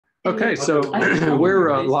Okay, so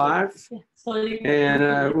we're live,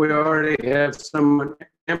 and we already have someone,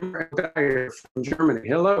 Amber, from Germany.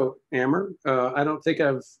 Hello, Amber. I don't think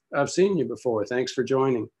I've seen you before. Thanks for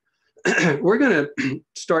joining. We're going to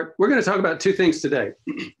start. We're going to talk about two things today.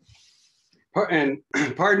 And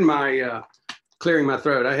pardon my clearing my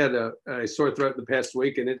throat. I had a sore throat the past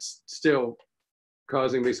week, and it's still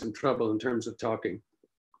causing me some trouble in terms of talking.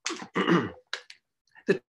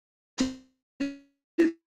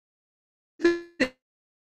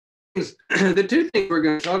 The two things we're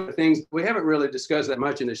going to talk about, things we haven't really discussed that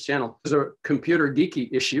much in this channel, is a computer geeky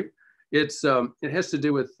issue. It has to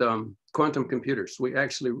do with quantum computers. We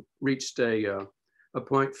actually reached a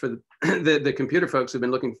point for the computer folks have been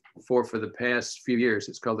looking for the past few years.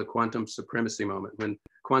 It's called the quantum supremacy moment, when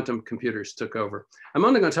quantum computers took over. I'm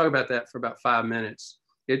only going to talk about that for about 5 minutes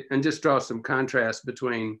and just draw some contrast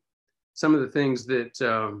between some of the things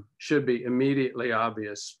that should be immediately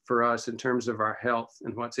obvious for us in terms of our health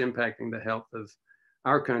and what's impacting the health of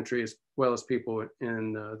our country as well as people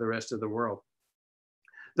in the rest of the world.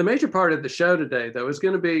 The major part of the show today, though, is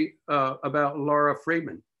going to be about Laura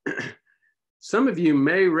Freeman. Some of you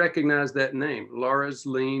may recognize that name, Laura's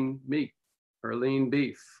Lean Meat or Lean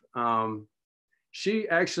Beef. She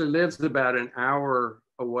actually lives about an hour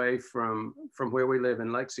away from where we live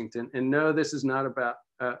in Lexington. And no, this is not about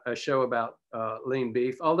a show about lean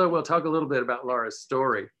beef, although we'll talk a little bit about Laura's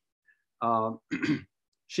story.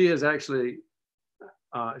 She is actually,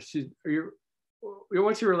 what's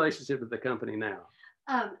your relationship with the company now?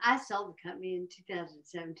 I sold the company in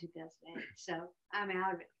 2007, 2008, so I'm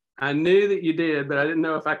out of it. I knew that you did, but I didn't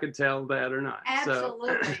know if I could tell that or not.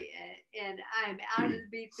 Absolutely, so. And I'm out of the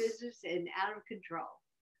beef business and out of control.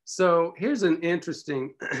 So here's an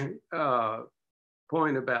interesting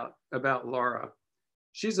point about Laura.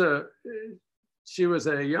 She was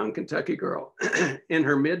a young Kentucky girl in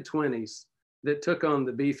her mid-20s that took on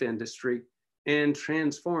the beef industry and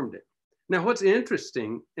transformed it. Now, what's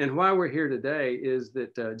interesting and why we're here today is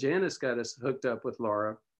that Janice got us hooked up with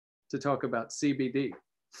Laura to talk about CBD.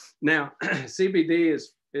 Now, CBD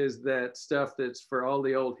is that stuff that's for all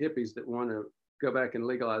the old hippies that want to go back and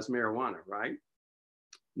legalize marijuana, right?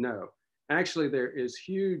 No, actually, there is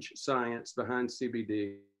huge science behind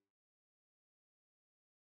CBD.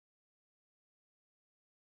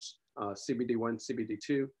 CBD1,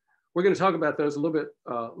 CBD2. We're going to talk about those a little bit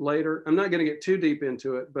later. I'm not going to get too deep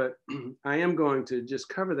into it, but I am going to just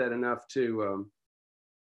cover that enough to,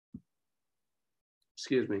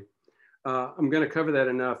 excuse me. I'm going to cover that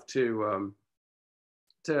enough to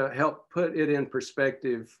help put it in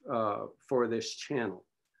perspective for this channel.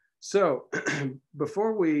 So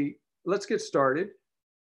let's get started.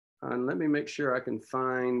 And let me make sure I can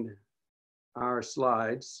find our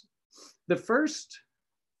slides. The first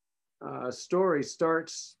story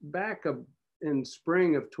starts back in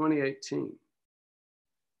spring of 2018.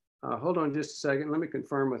 Hold on just a second. Let me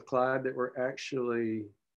confirm with Clyde that we're actually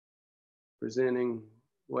presenting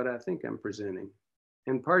what I think I'm presenting.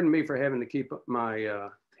 And pardon me for having to keep my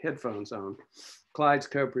headphones on. Clyde's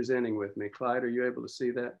co-presenting with me. Clyde, are you able to see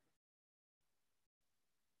that?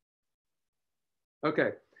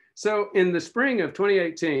 Okay. So in the spring of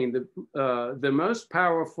 2018, the most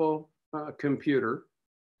powerful computer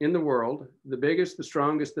in the world, the biggest, the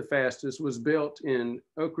strongest, the fastest, was built in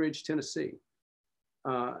Oak Ridge, Tennessee.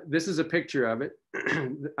 This is a picture of it.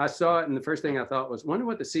 I saw it, and the first thing I thought was, wonder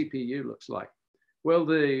what the CPU looks like. Well,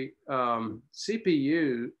 the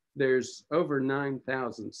CPU, there's over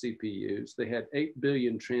 9,000 CPUs. They had 8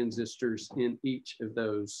 billion transistors in each of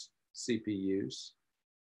those CPUs.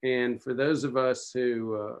 And for those of us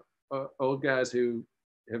who, old guys who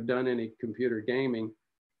have done any computer gaming,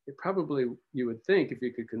 it probably, you would think, if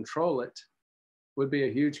you could control it, would be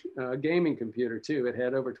a huge gaming computer too. It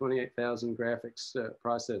had over 28,000 graphics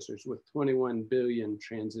processors with 21 billion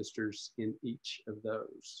transistors in each of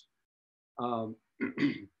those.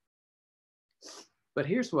 But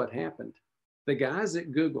here's what happened. The guys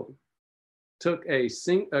at Google took a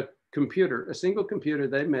single computer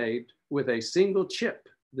they made with a single chip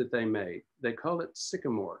that they made. They call it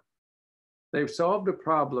Sycamore. They've solved a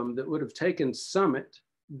problem that would have taken Summit,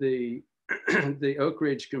 the Oak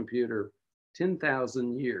Ridge computer,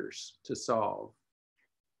 10,000 years to solve.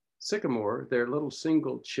 Sycamore, their little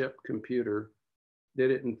single chip computer, did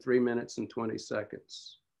it in 3 minutes and 20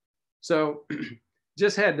 seconds. So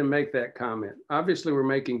just had to make that comment. Obviously, we're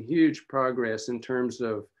making huge progress in terms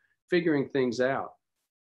of figuring things out.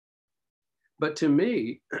 But to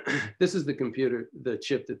me, this is the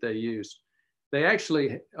chip that they used. They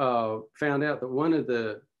actually found out that one of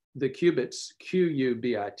the qubits,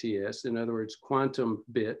 QUBITS, in other words, quantum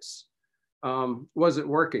bits, wasn't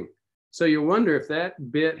working. So you wonder if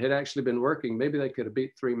that bit had actually been working, maybe they could have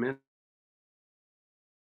beat 3 minutes.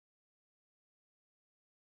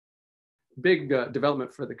 Big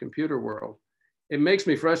development for the computer world. It makes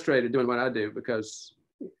me frustrated doing what I do because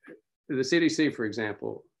the CDC, for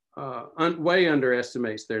example, way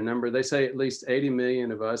underestimates their number. They say at least 80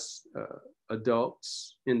 million of us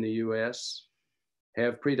adults in the US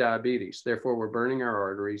have prediabetes. Therefore, we're burning our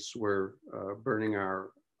arteries, we're burning our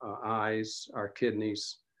eyes, our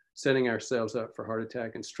kidneys, setting ourselves up for heart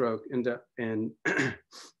attack and stroke and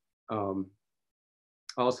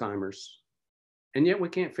Alzheimer's. And yet we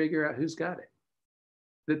can't figure out who's got it.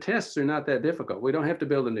 The tests are not that difficult. We don't have to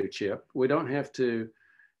build a new chip. We don't have to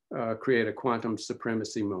create a quantum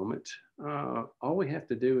supremacy moment. All we have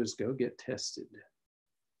to do is go get tested.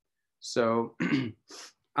 So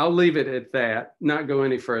I'll leave it at that, not go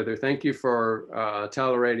any further. Thank you for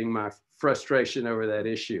tolerating my frustration over that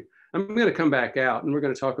issue. I'm going to come back out and we're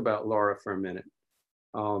going to talk about Laura for a minute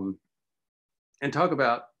and talk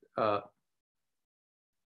about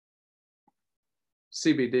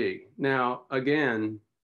CBD. Now, again,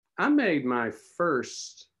 I made my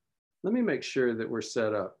first, let me make sure that we're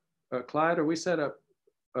set up. Clyde, are we set up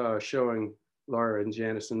showing Laura and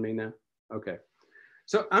Janice and me now? Okay.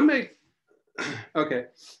 So I made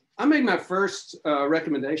my first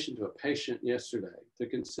recommendation to a patient yesterday to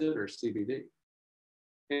consider CBD.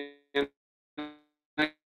 And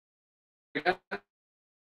I got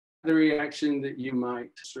the reaction that you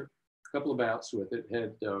might, a couple of bouts with it,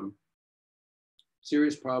 had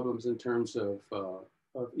serious problems in terms of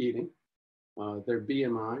eating. Their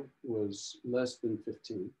BMI was less than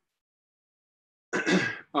 15.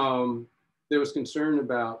 There was concern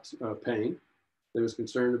about pain. There was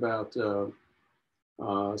concern about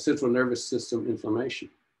central nervous system inflammation.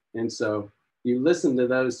 And so you listen to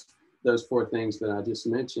those 4 things that I just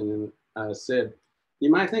mentioned, and I said, you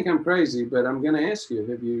might think I'm crazy, but I'm going to ask you,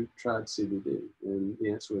 have you tried CBD? And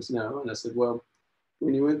the answer was no. And I said, well,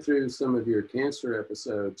 when you went through some of your cancer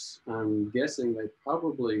episodes, I'm guessing they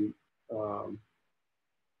probably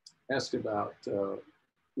asked about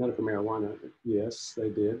medical marijuana. Yes, they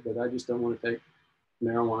did, but I just don't want to take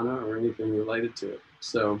marijuana or anything related to it.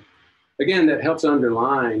 So again, that helps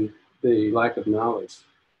underline the lack of knowledge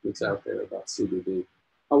that's out there about CBD.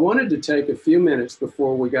 I wanted to take a few minutes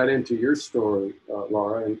before we got into your story,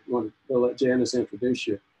 Laura, and wanted to let Janice introduce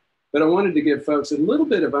you. But I wanted to give folks a little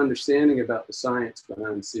bit of understanding about the science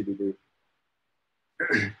behind CBD.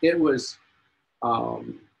 It was,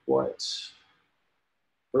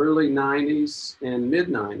 early 90s and mid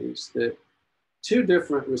 90s that 2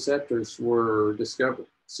 different receptors were discovered,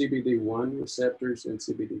 CBD1 receptors and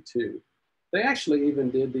CBD2. They actually even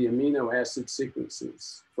did the amino acid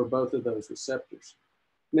sequences for both of those receptors.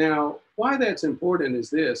 Now, why that's important is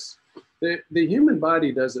this: the human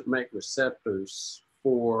body doesn't make receptors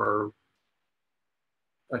for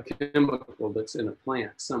a chemical that's in a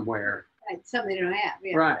plant somewhere. Right, something they don't have.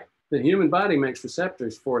 Yeah. Right. The human body makes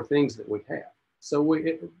receptors for things that we have. So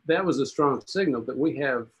that was a strong signal that we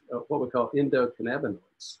have what we call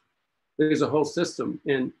endocannabinoids. There's a whole system,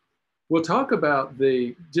 and we'll talk about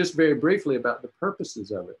just very briefly about the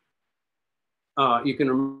purposes of it. You can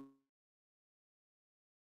remember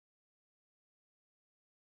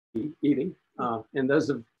eating, and those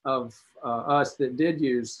of us that did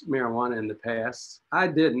use marijuana in the past, I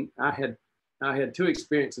didn't. I had 2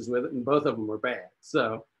 experiences with it, and both of them were bad.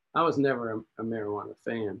 So I was never a marijuana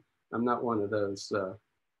fan. I'm not one of those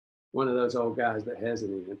old guys that has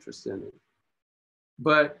any interest in it.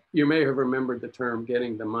 But you may have remembered the term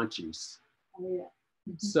 "getting the munchies." Oh, yeah.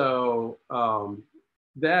 So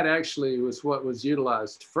that actually was what was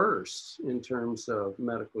utilized first in terms of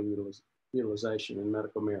medical utilization in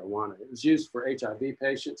medical marijuana. It was used for HIV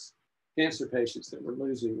patients, cancer patients that were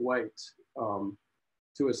losing weight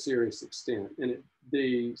to a serious extent. And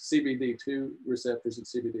the CBD2 receptors and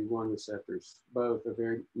CBD1 receptors both are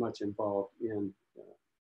very much involved in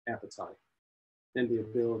appetite and the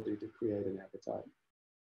ability to create an appetite.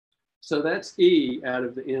 So that's E out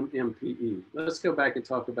of the MMPE. Let's go back and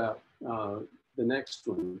talk about the next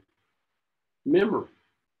one, memory.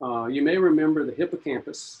 You may remember the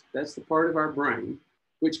hippocampus. That's the part of our brain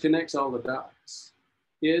which connects all the dots.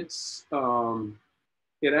 It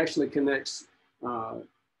actually connects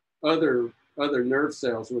other nerve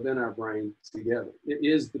cells within our brain together. It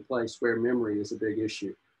is the place where memory is a big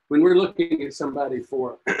issue. When we're looking at somebody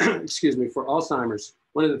for, excuse me, for Alzheimer's,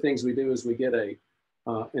 one of the things we do is we get an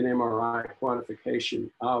MRI quantification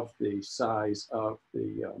of the size of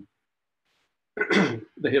the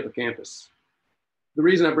hippocampus. The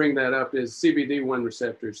reason I bring that up is CBD1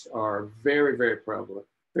 receptors are very, very prevalent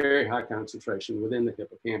very high concentration within the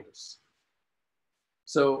hippocampus.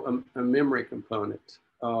 So a memory component.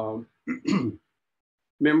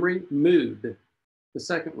 Memory, mood, the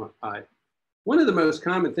second one. One of the most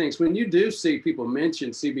common things, when you do see people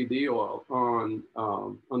mention CBD oil on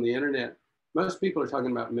the internet, most people are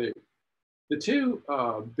talking about mood. The two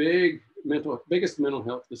biggest mental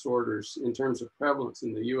health disorders in terms of prevalence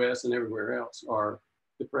in the US and everywhere else are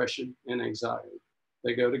depression and anxiety.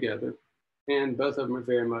 They go together, and both of them are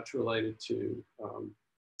very much related to,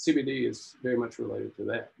 CBD is very much related to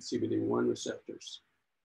that, CBD1 receptors.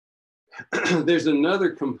 There's another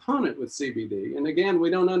component with CBD, and again, we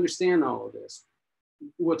don't understand all of this.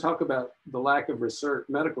 We'll talk about the lack of research,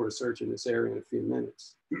 medical research in this area in a few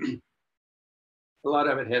minutes. A lot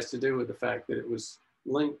of it has to do with the fact that it was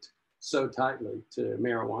linked so tightly to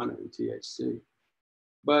marijuana and THC.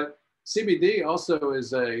 But CBD also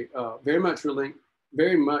is very much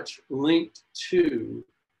linked to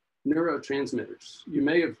neurotransmitters. You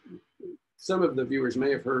may have, some of the viewers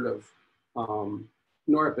may have heard of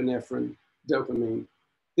norepinephrine, dopamine.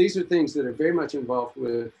 These are things that are very much involved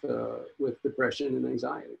with depression and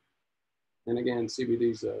anxiety. And again,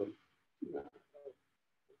 CBD is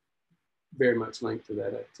very much linked to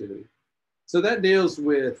that activity. So that deals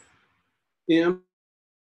with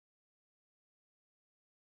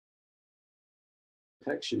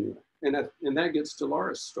protection. And that gets to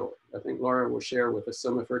Laura's story. I think Laura will share with us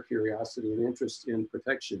some of her curiosity and interest in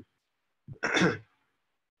protection.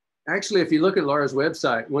 Actually, if you look at Laura's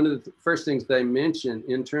website, one of the first things they mention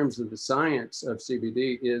in terms of the science of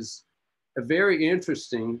CBD is a very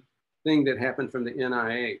interesting thing that happened from the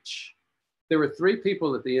NIH. There were 3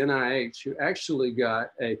 people at the NIH who actually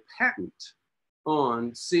got a patent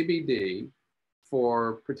on CBD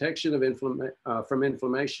for protection of from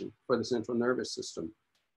inflammation for the central nervous system.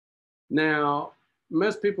 Now,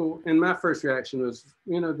 most people, and my first reaction was,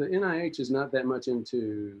 the NIH is not that much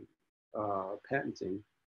into patenting.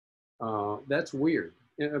 That's weird.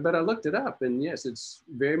 But I looked it up, and yes, it's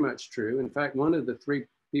very much true. In fact, one of the 3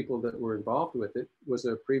 people that were involved with it was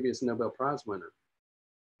a previous Nobel Prize winner.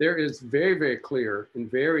 There is very, very clear and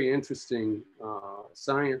very interesting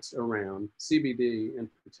science around CBD and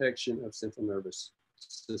protection of central nervous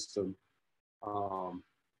system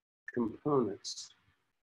components.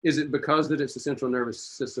 Is it because that it's a central nervous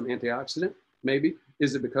system antioxidant? Maybe.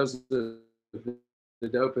 Is it because of the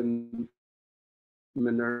dopaminergic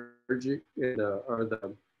or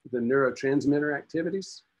the neurotransmitter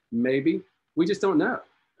activities? Maybe. We just don't know.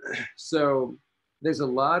 So there's a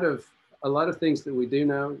lot of things that we do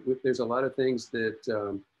know. There's a lot of things that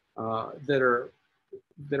are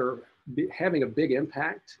having a big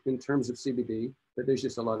impact in terms of CBD, but there's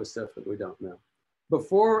just a lot of stuff that we don't know.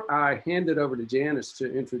 Before I hand it over to Janice to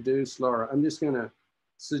introduce Laura, I'm just going to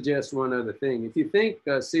suggest one other thing. If you think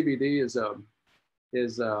CBD is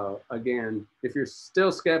again, if you're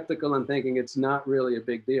still skeptical and thinking it's not really a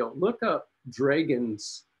big deal, look up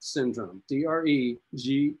Dragen's syndrome, Dregens.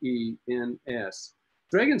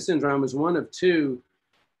 Dragen's syndrome is one of 2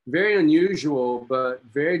 very unusual but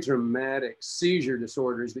very dramatic seizure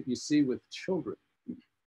disorders that you see with children.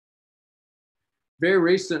 Very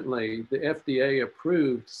recently, the FDA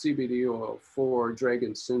approved CBD oil for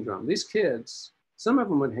Dragen's syndrome. These kids, some of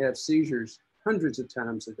them would have seizures hundreds of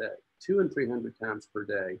times a day, 200 and 300 times per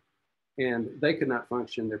day, and they could not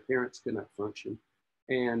function, their parents could not function,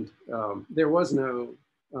 and there was no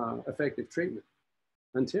effective treatment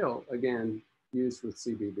until, again, used with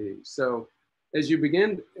CBD. So as you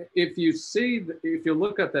begin, if you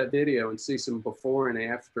look up that video and see some before and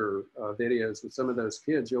after videos with some of those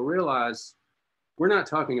kids, you'll realize we're not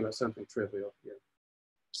talking about something trivial here.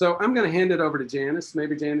 So I'm going to hand it over to Janice.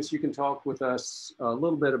 Maybe Janice, you can talk with us a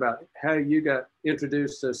little bit about how you got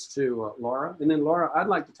introduced us to Laura. And then Laura, I'd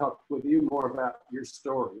like to talk with you more about your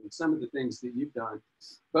story and some of the things that you've done,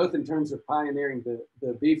 both in terms of pioneering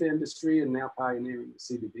the beef industry and now pioneering the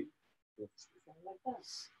CBD.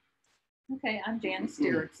 Okay, I'm Janice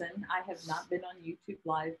Derrickson. I have not been on YouTube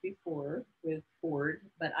Live before with Ford,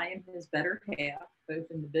 but I am his better half,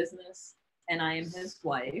 both in the business, and I am his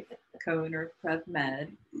wife, co-owner of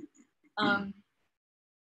PrevMed.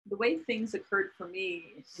 The way things occurred for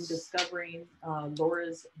me in discovering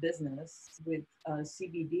Laura's business with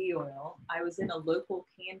CBD oil, I was in a local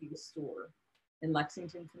candy store in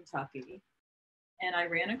Lexington, Kentucky, and I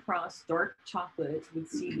ran across dark chocolate with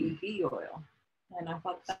CBD oil. And I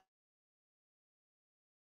thought that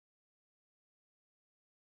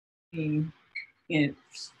in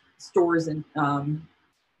stores and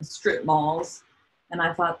strip malls, and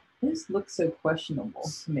I thought, this looks so questionable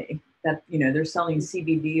to me that they're selling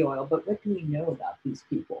CBD oil, but what do we know about these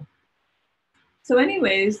people? So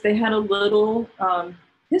anyways, they had a little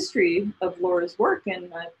history of Laura's work,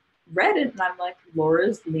 and I read it, and I'm like,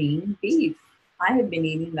 Laura's lean beef. I have been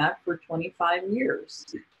eating that for 25 years.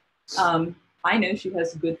 I know she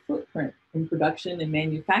has a good footprint in production and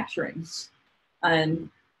manufacturing and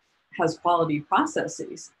has quality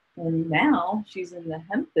processes. And now she's in the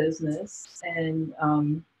hemp business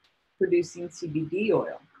and producing CBD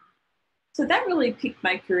oil. So that really piqued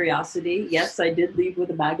my curiosity. Yes, I did leave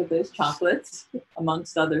with a bag of those chocolates,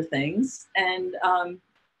 amongst other things, and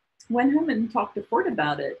went home and talked to Ford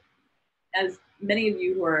about it. As many of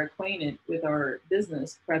you who are acquainted with our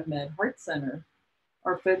business, PrevMed Heart Center,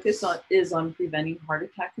 our focus is on preventing heart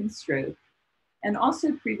attack and stroke, and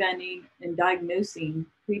also preventing and diagnosing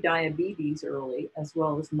prediabetes early, as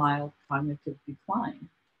well as mild cognitive decline.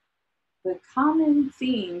 The common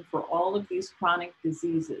theme for all of these chronic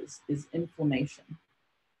diseases is inflammation.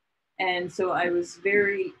 And so I was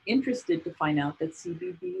very interested to find out that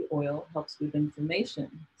CBD oil helps with inflammation.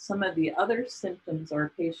 Some of the other symptoms our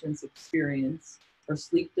patients experience are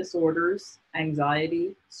sleep disorders,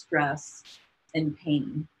 anxiety, stress, and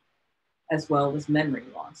pain, as well as memory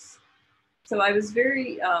loss. So I was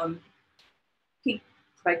very piqued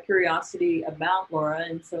by curiosity about Laura,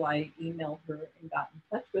 and so I emailed her and got in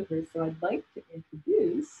touch with her. So I'd like to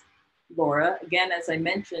introduce Laura. Again, as I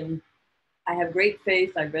mentioned, I have great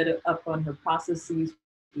faith. I read up on her processes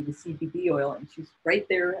with the CBD oil, and she's right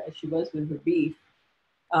there as she was with her beef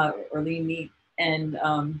or lean meat. And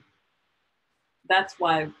that's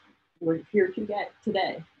why we're here today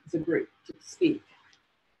as a group to speak.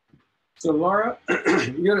 So Laura,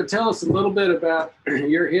 you're going to tell us a little bit about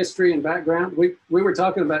your history and background. We were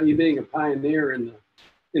talking about you being a pioneer in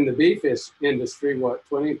the beef industry, what,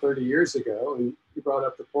 20, 30 years ago, and you brought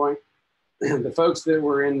up the point, the folks that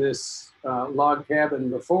were in this log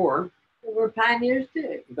cabin before. They were pioneers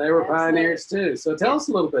too. They were pioneers too. So tell us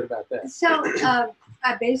a little bit about that. So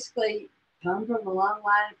I basically come from a long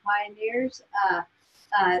line of pioneers.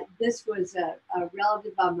 This was a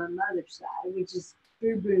relative on my mother's side, which is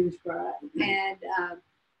through Boonesboro, and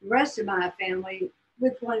the rest of my family,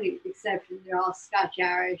 with one exception, they're all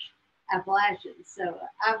Scotch-Irish Appalachians. So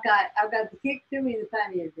I've got the kick to me, the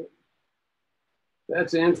pioneer to me.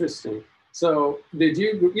 That's interesting. So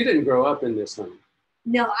you didn't grow up in this home?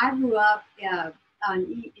 No, I grew up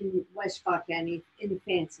in West Clark County in a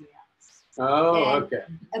fancy house. Oh, okay.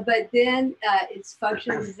 But then it's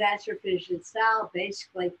functional disaster efficient style.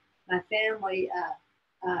 Basically, my family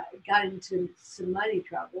got into some money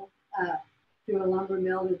trouble through a lumber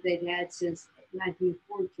mill that they'd had since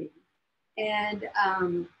 1914. And,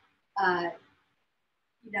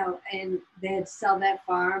 and they had to sell that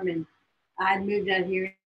farm, and I'd moved out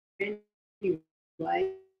here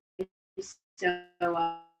anyway.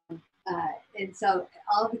 And so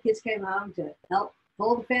all the kids came home to help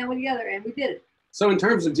pull the family together, and we did it. So in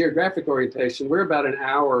terms of geographic orientation, we're about an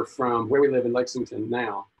hour from where we live in Lexington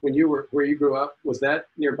now. When where you grew up, was that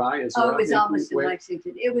nearby as well? Oh, it was almost in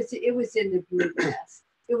Lexington. It was in the bluegrass.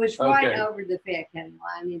 It was right over the Fayette County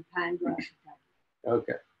line in Pine Grove, Kentucky.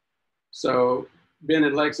 Okay. So been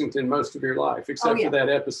in Lexington most of your life, except for that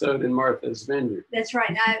episode in Martha's Vineyard. That's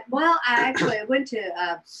right. I actually went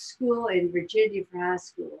to school in Virginia for high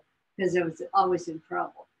school because I was always in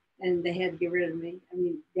trouble, and they had to get rid of me. I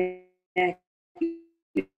mean,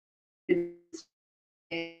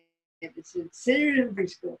 it's considered a free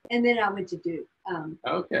school. And then I went to Duke. And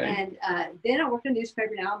then I worked in a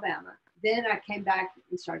newspaper in Alabama. Then I came back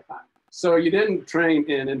and started farming. So you didn't train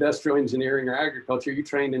in industrial engineering or agriculture. You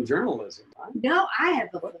trained in journalism, right? No, I have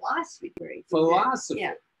a philosophy degree. Philosophy?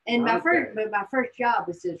 Yeah. And my first job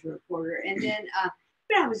was as a reporter. And then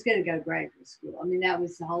but I was going to go to graduate school. I mean, that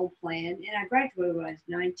was the whole plan. And I graduated when I was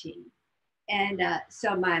 19. And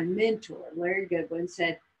so my mentor, Larry Goodwin,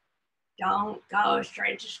 said, don't go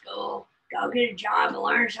straight to school. Go get a job and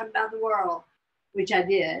learn something about the world, which I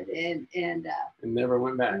did. And never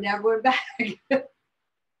went back. Never went back.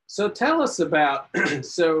 So tell us about, I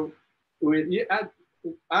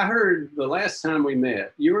heard the last time we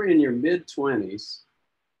met, you were in your mid-20s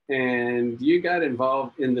and you got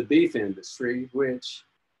involved in the beef industry, which,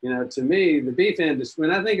 to me, the beef industry,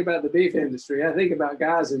 when I think about the beef industry, I think about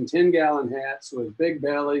guys in 10-gallon hats with big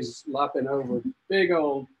bellies lopping over big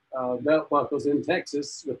old belt buckles in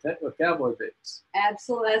Texas with cowboy boots.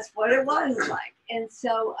 Absolutely, that's what it was like. And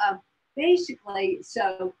so basically,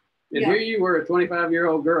 and here you were, a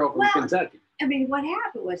 25-year-old girl from Kentucky. I mean, what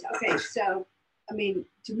happened was, to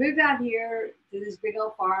move out here to this big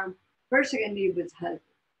old farm, first thing I needed was a husband.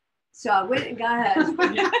 So I went and got a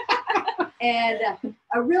husband. And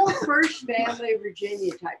a real first family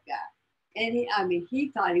Virginia type guy. And he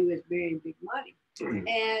thought he was marrying big money.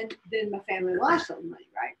 And then my family lost all the money,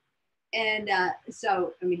 right? And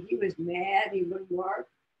so, he was mad, he wouldn't work.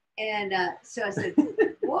 And so I said,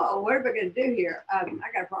 whoa, what am I going to do here? I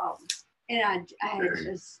got a problem. And I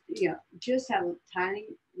had just had a tiny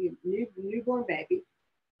newborn baby.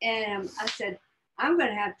 And I said, I'm going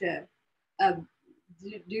to have to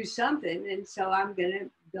do something. And so I'm going to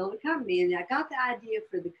build a company. And I got the idea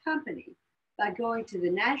for the company by going to the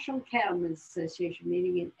National Cattlemen's Association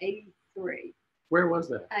meeting in '83. Where was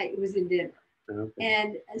that? It was in Denver. Okay.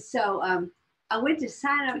 And so I went to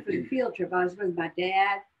sign up for the field trip. I was with my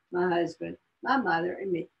dad, my husband, my mother,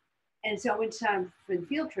 and me. And so I went to sign up for the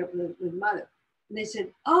field trip with mother. And they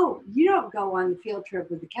said, oh, you don't go on the field trip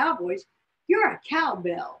with the cowboys. You're a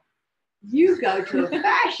cowbell. You go to a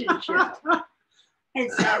fashion show.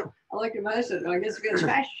 And so I looked at my husband, I guess we're going to a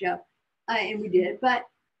fashion show. And we did. But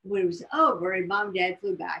when it was over and mom and dad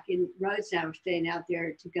flew back, and Rhodes and I were staying out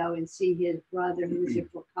there to go and see his brother who was in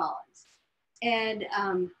Fort Collins. And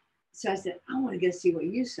so I said, I want to go see what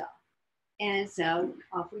you saw. And so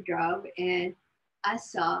off we drove, and I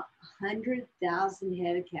saw 100,000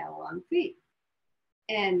 head of cattle on feed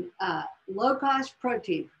and low-cost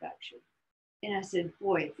protein production. And I said,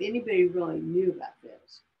 boy, if anybody really knew about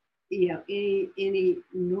this, any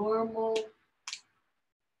normal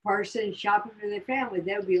person shopping for their family,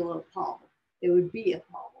 they would be a little appalled. They would be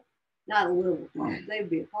appalled, not a little appalled. They would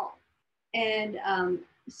be appalled. And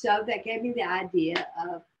so that gave me the idea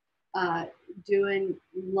of doing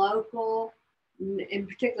local, and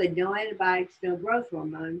particularly no antibiotics, no growth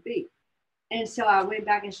hormone beef. And so I went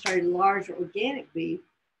back and started large organic beef,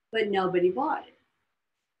 but nobody bought it.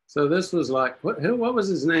 So this was like, what was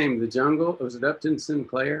his name? The Jungle? Was it Upton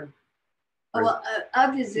Sinclair? Well,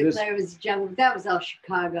 Upton Sinclair was Jungle. That was all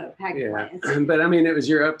Chicago packet plants. But it was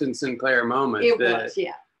your Upton Sinclair moment. It was,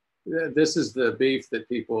 yeah. This is the beef that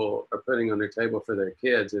people are putting on their table for their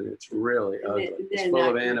kids, and it's really ugly. It's full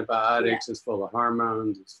of antibiotics. Yeah. It's full of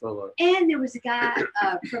hormones. It's full of. And there was a guy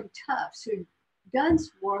from Tufts who done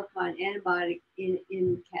some work on antibiotic in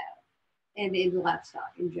cattle and in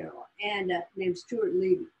livestock in general, and named Stuart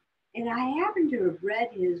Levy. And I happened to have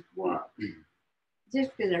read his work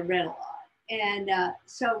just because I read a lot. And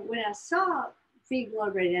so when I saw feed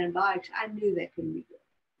low-grade antibiotics, I knew that couldn't be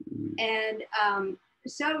good. And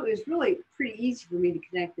so it was really pretty easy for me to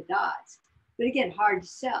connect the dots, but again, hard to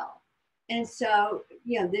sell. And so,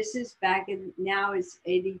 this is back in, now it's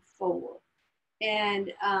 '84.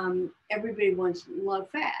 And everybody wants low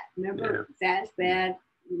fat. Remember, fat's bad,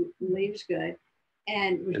 lean is good.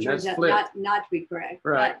 And which turns out not to be correct.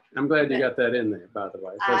 Right. I'm glad you got that in there, by the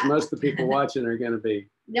way, because most of the people watching are going to be.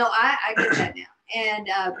 No, I get that now. And,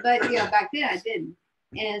 but back then I didn't.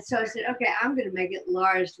 And so I said, okay, I'm going to make it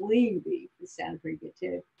large lean beef. It sounded pretty good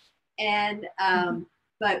too. And,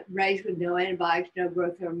 but raised with no antibiotics, no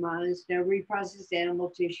growth hormones, no reprocessed animal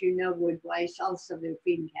tissue, no wood waste, all the stuff they were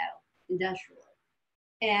feeding cattle industrially.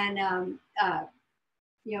 And,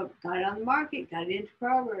 got it on the market, got it into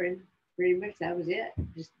Kroger, and pretty much that was it.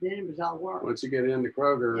 Just then it was all work. Once you get into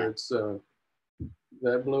Kroger, it's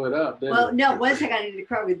that blew it up. Once I got into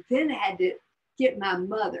Kroger, then I had to get my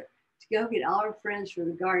mother to go get all her friends from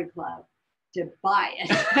the garden club to buy it.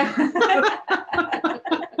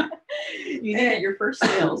 You needed your first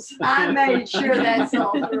sales. I made sure that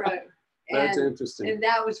sold through. That's interesting. And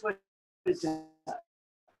that was what was done.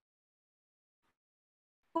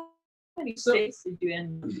 How many states did you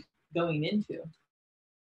end up going into?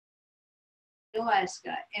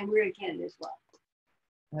 Alaska, and we're in Canada as well.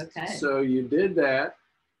 Okay. So you did that,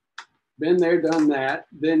 been there, done that.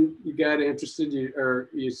 Then you got interested.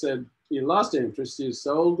 You said you lost interest. You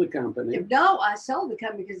sold the company. No, I sold the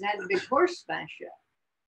company because I had a big horse smash up.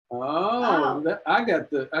 Oh. I got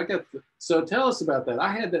the. So tell us about that. I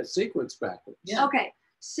had that sequence backwards. Yeah. Okay,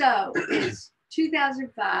 so it's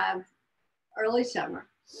 2005, early summer,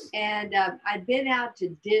 and I'd been out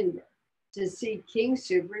to Denver to see King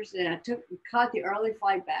Supers, and I caught the early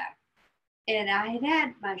flight back. And I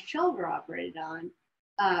had my shoulder operated on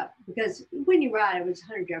because when you ride, I was a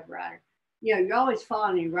hunter-jumper rider. You're always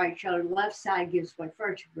falling on your right shoulder. The left side gives way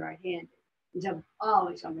first if you're right-handed. And so I'm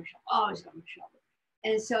always on my shoulder, always on my shoulder.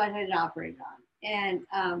 And so I had it operated on,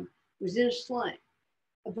 and was in a sling.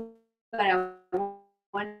 But I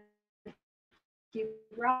wanted to keep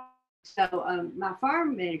riding. So my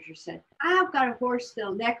farm manager said, I've got a horse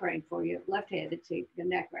that'll neck rein for you, left-handed, so you can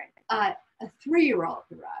neck rein. A 3-year-old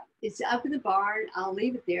can ride. It's up in the barn. I'll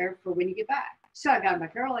leave it there for when you get back. So I got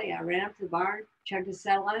back early. I ran up to the barn, chucked a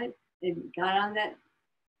saddle on it, and got on that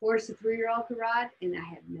horse a 3-year-old could ride, and I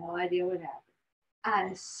had no idea what happened. I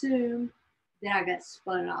assumed then I got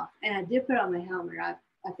spun off. And I did put on my helmet. I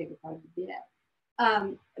think I probably did.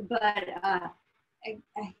 I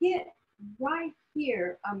hit right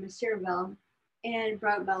here on my cerebellum and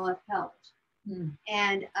broke my left pelvis.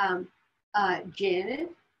 And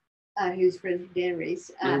Janet, who's friends with Dan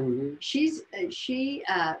Reese,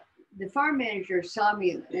 the farm manager saw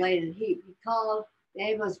me laying in the heat. He called the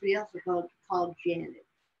ambulance, but he also called Janet.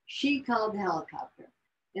 She called the helicopter,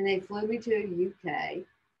 and they flew me to UK.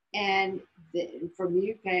 And from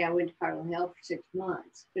the UK, I went to Cardinal Hill for 6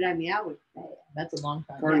 months. But I mean, I was bad. That's a long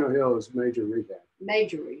time. Cardinal Hill is major rehab.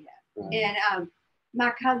 Major rehab. Right. And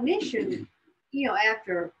my cognition,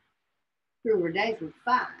 after 3 or 4 days was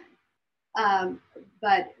fine.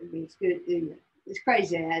 But I mean, it's good. It's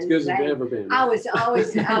crazy. It's good as it's ever been. I was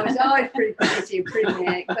always pretty crazy and pretty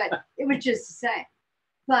manic, but it was just the same.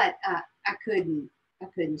 But I couldn't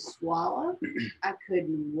swallow. I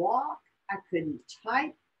couldn't walk. I couldn't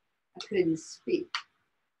type. I couldn't speak.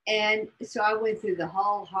 And so I went through the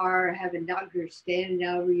whole horror, having doctors standing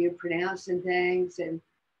over you, pronouncing things. And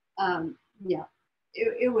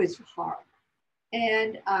it was horrible.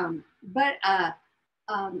 And, but I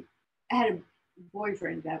had a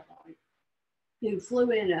boyfriend at that point who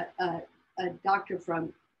flew in a doctor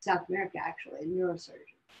from South America, actually, a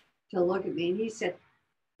neurosurgeon, to look at me. And he said,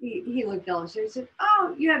 he looked at all this and said,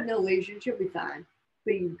 "Oh, you have no lesions, you'll be fine,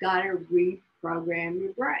 but you've got to reprogram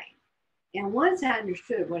your brain." And once I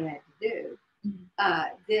understood what I had to do,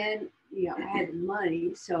 then, I had the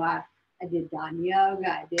money. So I did Dhan yoga,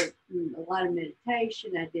 I did a lot of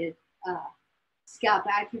meditation, I did scalp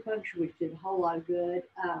acupuncture, which did a whole lot of good.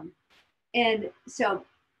 And so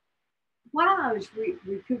while I was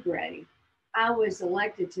recuperating, I was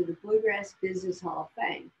elected to the Bluegrass Business Hall of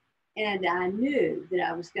Fame. And I knew that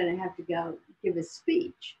I was going to have to go give a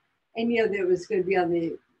speech. And, that it was going to be on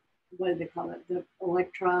the, what do they call it? The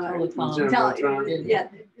Jumbotron. Yeah,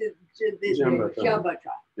 the Jumbotron.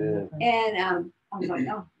 Yeah. And I was like,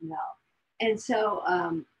 oh, no. And so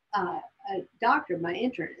a doctor, my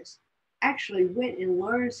internist, actually went and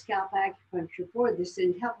learned scalp acupuncture for this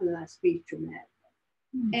and helped with my speech dramatically.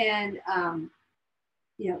 And,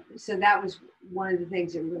 so that was one of the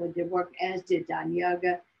things that really did work, as did Dhan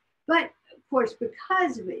yoga. But of course,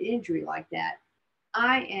 because of an injury like that,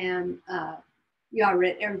 I am, I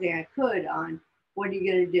read everything I could on what are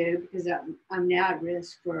you going to do, because I'm now at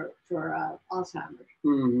risk for Alzheimer's.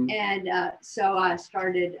 And so I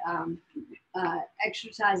started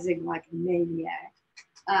exercising like a maniac.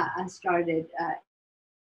 I started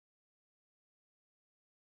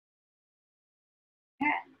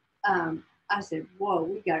I said, whoa,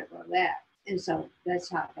 we got to grow that. And so that's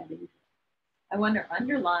how I got into it. I wonder,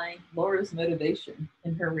 underlying Laura's motivation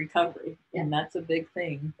in her recovery, and that's a big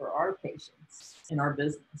thing for our patients in our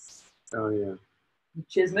business. Oh, yeah.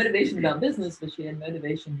 She has motivation about business, but she had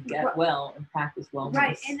motivation to get well and practice wellness.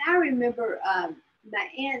 Right. And I remember my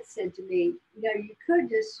aunt said to me, you could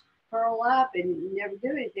just curl up and never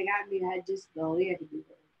do anything. I mean, I had disability. I could do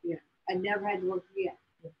it. I never had to work again.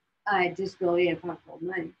 I had disability and possible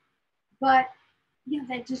money. But,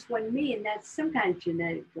 that just wasn't me. And that's some kind of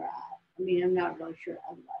genetic drive. I mean, I'm not really sure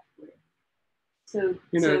otherwise where. So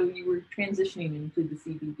you were transitioning into the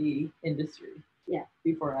CBD industry. Yeah.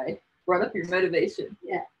 Before I brought up your motivation.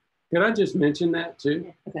 Yeah. Could I just mention that too?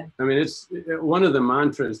 Yeah. Okay. I mean, it's one of the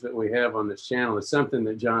mantras that we have on this channel is something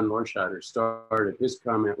that John Lorscheider started. His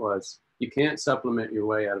comment was, you can't supplement your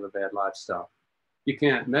way out of a bad lifestyle. You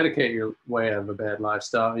can't medicate your way out of a bad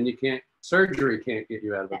lifestyle, and surgery can't get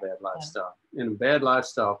you out of a bad lifestyle. And a bad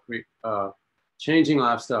lifestyle, changing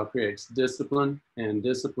lifestyle creates discipline, and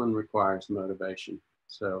discipline requires motivation.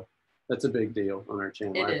 So that's a big deal on our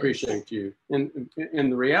channel. I appreciate you. And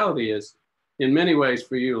the reality is, in many ways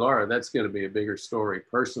for you, Laura, that's going to be a bigger story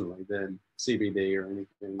personally than CBD or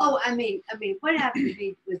anything. Oh, I mean, what happened to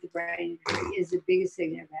me with the brain injury is the biggest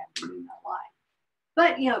thing that ever happened to me in my life.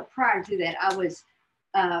 But, prior to that, I was,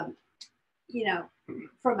 from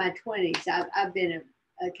my 20s, I've been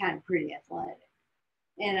a kind of pretty athletic.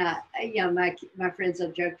 And, my friends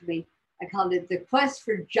will joke to me, I called it the quest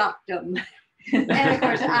for jockdom. And of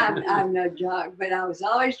course, I'm no jock, but I was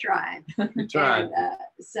always trying. You tried. And,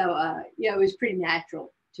 it was pretty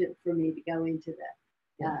natural for me to go into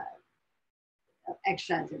the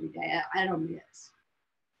exercise every day. I don't miss.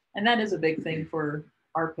 And that is a big thing for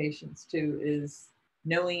our patients too, is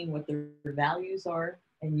knowing what their values are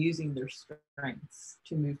and using their strengths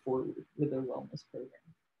to move forward with their wellness program.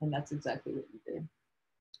 And that's exactly what you did.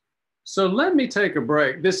 So let me take a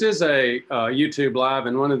break. This is a YouTube Live,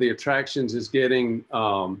 and one of the attractions is getting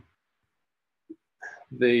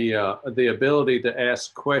the ability to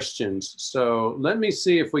ask questions. So let me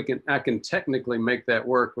see if I can technically make that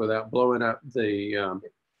work without blowing up the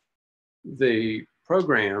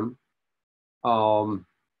program.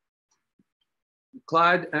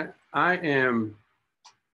 Clyde, I'm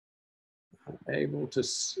able to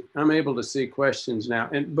see questions now.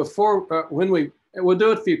 And before, we'll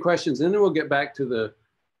do a few questions, and then we'll get back to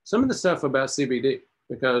some of the stuff about CBD,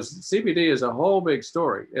 because CBD is a whole big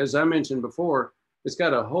story. As I mentioned before, it's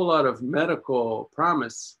got a whole lot of medical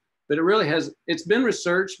promise, but it's been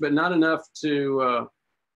researched, but not enough.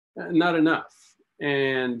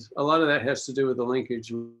 And a lot of that has to do with the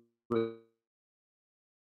linkage with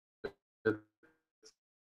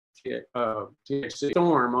THC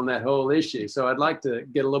storm on that whole issue. So I'd like to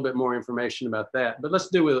get a little bit more information about that, but let's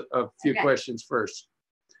do a few questions first.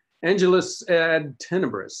 Angelus ad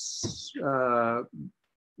tenebris.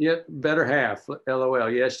 Yet better half, LOL.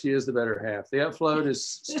 Yes, she is the better half. The upload is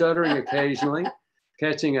stuttering occasionally,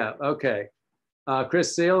 catching up. Okay.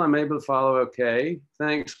 Chris Seal, I'm able to follow. Okay.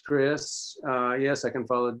 Thanks, Chris. Yes, I can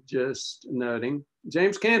follow, just noting.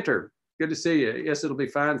 James Cantor, good to see you. Yes, it'll be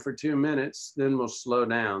fine for 2 minutes. Then we'll slow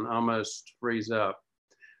down, almost freeze up.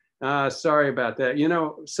 Sorry about that. You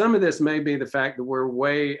know, some of this may be the fact that we're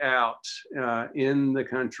way out in the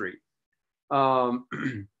country.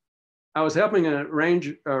 I was helping a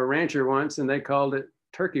rancher once, and they called it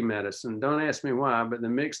turkey medicine. Don't ask me why, but the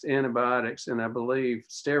mixed antibiotics and I believe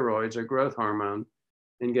steroids or growth hormone,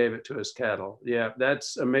 and gave it to his cattle. Yeah,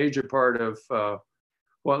 that's a major part of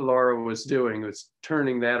what Laura was doing, was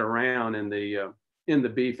turning that around in the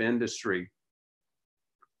beef industry.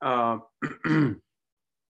 Hello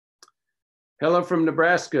from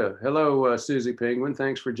Nebraska. Hello, Susie Penguin.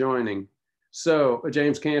 Thanks for joining. So,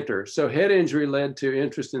 James Cantor. So, head injury led to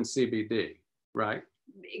interest in CBD, right?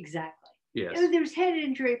 Exactly. Yes. There was head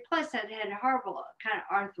injury, plus I'd had horrible kind of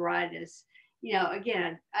arthritis. You know,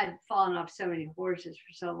 again, I'd fallen off so many horses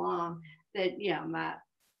for so long that, you know,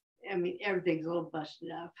 everything's a little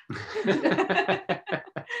busted up.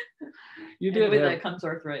 You did. And with that comes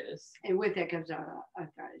arthritis. And with that comes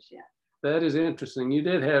arthritis, yeah. That is interesting. You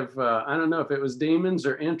did have, I don't know if it was demons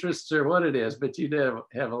or interests or what it is, but you did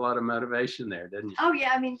have a lot of motivation there, didn't you? Oh,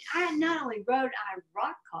 yeah. I mean, I not only rode, I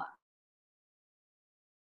rock climbed.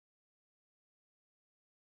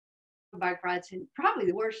 Bike rides, and probably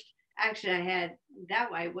the worst accident I had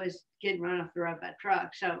that way was getting run off the road by a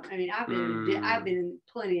truck. So, I mean, I've been in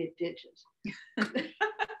plenty of ditches.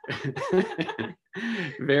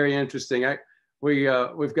 Very interesting.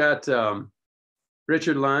 We've got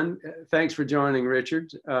Richard Lund. Thanks for joining,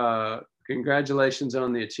 Richard. Congratulations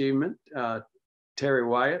on the achievement. Terry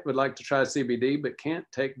Wyatt would like to try CBD, but can't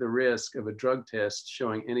take the risk of a drug test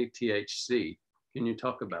showing any THC. Can you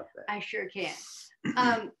talk about that? I sure can.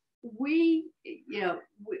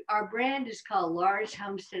 Our brand is called Laura's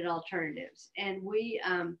Homestead Alternatives, and we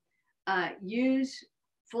use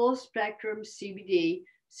full spectrum CBD.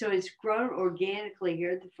 So it's grown organically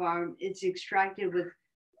here at the farm. It's extracted with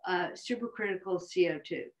supercritical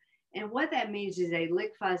CO2. And what that means is they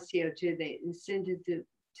liquefy CO2, they send it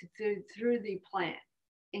through the plant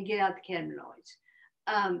and get out the cannabinoids.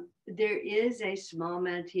 There is a small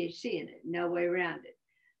amount of THC in it, no way around it.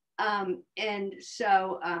 And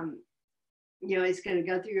so, it's going to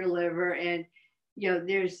go through your liver, and,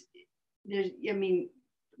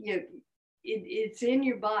 it's in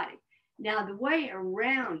your body. Now, the way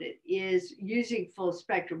around it is using full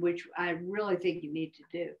spectrum, which I really think you need to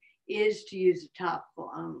do, is to use a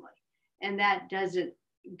topical only. And that doesn't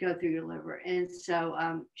go through your liver. And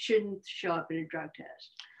so shouldn't show up in a drug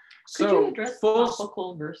test. Could you address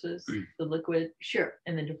topical versus the liquid? Sure.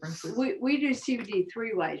 And the differences? We do CBD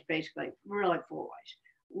 3 ways, basically, really 4 ways.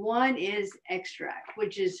 One is extract,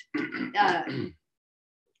 which is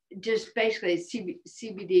just basically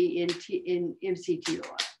CBD in MCT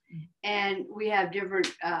oil. And we have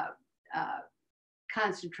different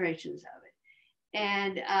concentrations of it.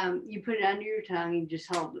 And you put it under your tongue and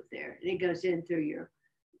just hold it there. And it goes in through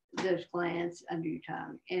those glands under your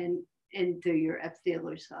tongue and through your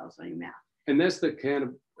epithelial cells on your mouth. And that's the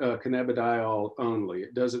cannabidiol only.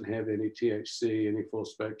 It doesn't have any THC, any full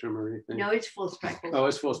spectrum or anything? No, it's full spectrum. Oh,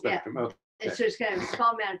 it's full spectrum. Yeah. Okay. And so it's got a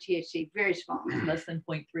small amount of THC, very small. Less than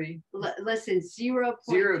 0.3. Less than 0.3.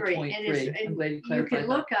 0.3. And you can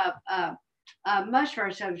look up, most of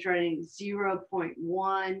our stuff is running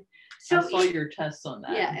 0.1. So I saw your tests on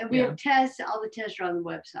that. Yeah, and we have tests, all the tests are on the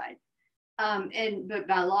website. But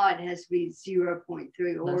by law, it has to be 0.3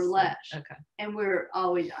 or less. Okay. And we're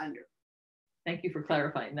always under. Thank you for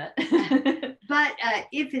clarifying that. But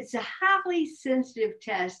if it's a highly sensitive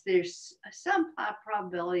test, there's some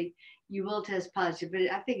probability you will test positive, but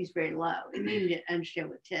I think it's very low. And you need to understand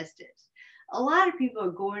what test is. A lot of people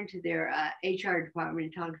are going to their HR department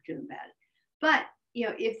and talking to them about it. But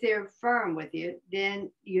if they're firm with you,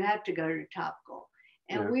 then you have to go to topical.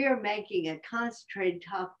 And we are making a concentrated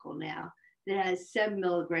topical now that has 7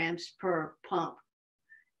 milligrams per pump.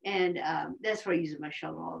 And that's what I use in my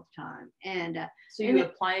shoulder all the time. And so you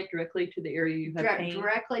apply it directly to the area you have pain?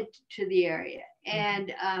 Directly to the area.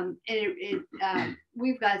 And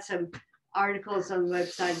we've got some articles on the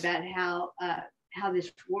website about how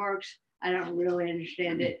this works. I don't really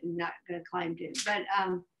understand it. I'm not going to claim to,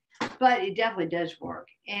 but it definitely does work.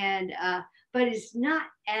 And but it's not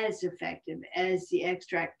as effective as the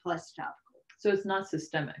extract plus topical. So it's not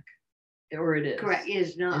systemic. Or it is. Correct. It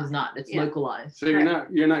is not. It's not. It's localized. So you're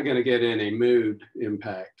not going to get any mood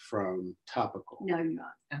impact from topical. No, you're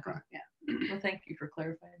not. Okay. Yeah. Well, thank you for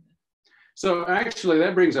clarifying that. So actually,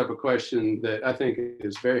 that brings up a question that I think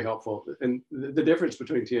is very helpful, and the difference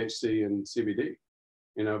between THC and CBD.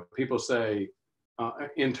 People say,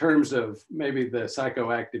 in terms of maybe the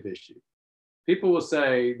psychoactive issue, people will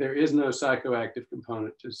say there is no psychoactive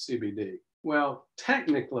component to CBD. Well,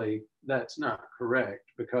 technically, that's not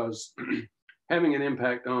correct, because having an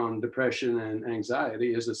impact on depression and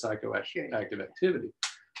anxiety is a psychoactive activity.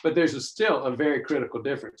 But there's still a very critical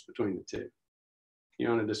difference between the two. You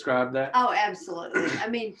want to describe that? Oh, absolutely. I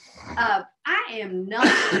mean, I am not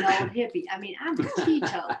an old hippie. I mean, I'm a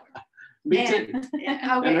teetotaler. Me too. Okay,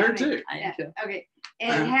 and her too. Yeah, okay.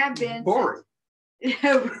 And have been. Boring.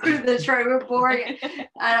 That's right, we're boring.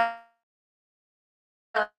 I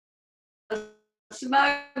don't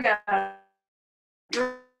smoke,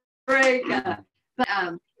 drink,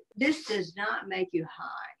 but this does not make you high.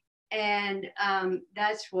 And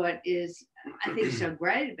that's what is, I think, so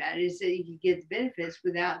great about it, is that you can get the benefits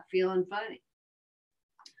without feeling funny.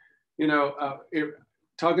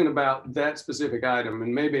 Talking about that specific item,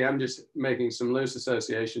 and maybe I'm just making some loose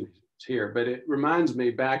associations here, but it reminds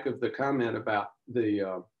me back of the comment about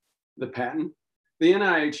the patent. The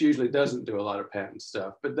NIH usually doesn't do a lot of patent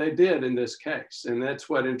stuff, but they did in this case, and that's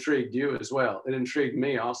what intrigued you as well. It intrigued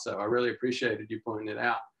me also. I really appreciated you pointing it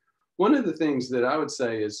out. One of the things that I would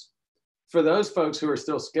say is, for those folks who are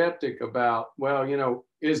still skeptic about, well,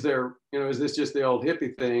 is this just the old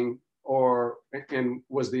hippie thing, and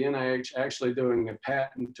was the NIH actually doing a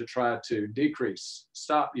patent to try to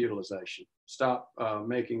stop utilization, stop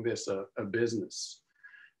making this a business?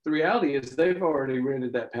 The reality is they've already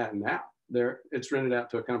rented that patent out. It's rented out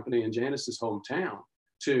to a company in Janice's hometown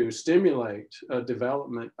to stimulate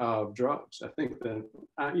development of drugs. I think that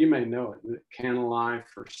you may know it,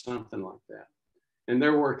 Canalife or something like that. And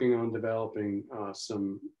they're working on developing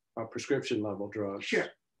some prescription level drugs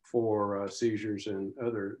for seizures and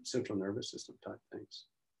other central nervous system type things.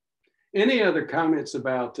 Any other comments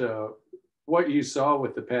about what you saw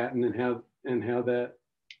with the patent and how that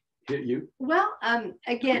hit you? Well,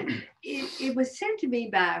 again, it was sent to me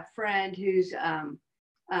by a friend who's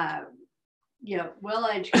well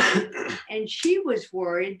educated, and she was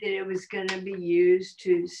worried that it was going to be used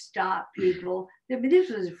to stop people. I mean, this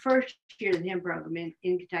was the first year of the hemp program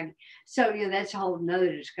in Kentucky. So, that's a whole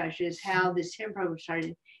nother discussion, is how this hemp program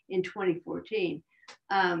started in 2014.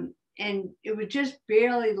 And it was just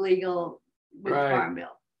barely legal with the Farm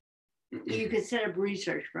Bill. You could set up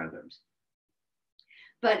research programs.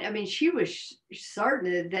 But I mean, she was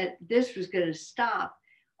certain that this was going to stop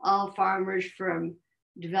all farmers from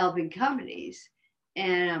developing companies.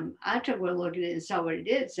 And I took one look at it and saw what it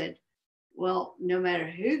did, said, well, no matter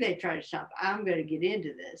who they try to stop, I'm going to get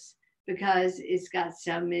into this, because it's got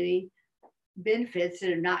so many benefits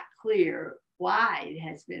that are not clear why it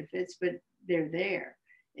has benefits, but they're there.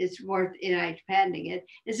 It's worth NIH patenting it.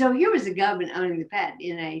 And so here was the government owning the patent.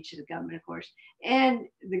 NIH is the government, of course, and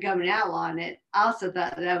the government outlawing it. I also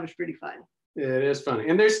thought that was pretty funny. Yeah, it is funny.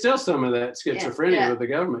 And there's still some of that schizophrenia with the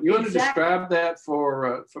government. You want to describe that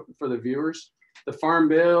for the viewers? The Farm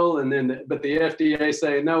Bill, and then but the FDA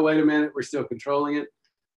say, no, wait a minute, we're still controlling it.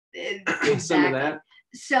 Exactly. Some of that.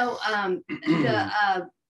 So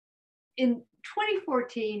in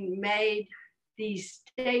 2014 made these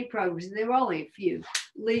state programs, and there were only a few,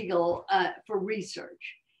 legal for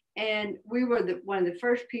research. And we were one of the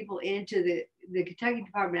first people into the Kentucky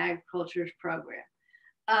Department of Agriculture's program.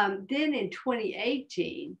 Then in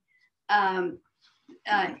 2018, hemp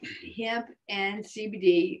and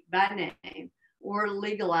CBD by name were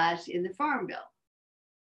legalized in the Farm Bill.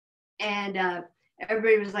 And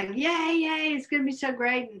everybody was like, yay, it's going to be so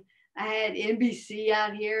great. And I had NBC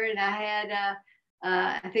out here, and I had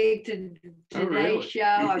I think Today's really? Show.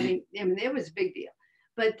 I mean, it was a big deal.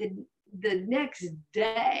 But the next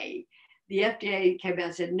day, the FDA came out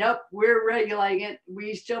and said, nope, we're regulating it.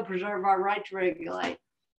 We still preserve our right to regulate.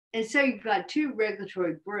 And so you've got two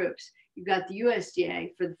regulatory groups. You've got the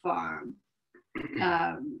USDA for the farm,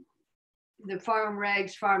 the farm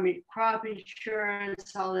regs, farm crop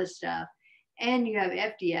insurance, all this stuff. And you have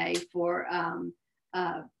FDA for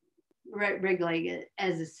regulating it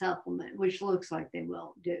as a supplement, which looks like they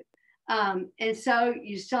will do. And so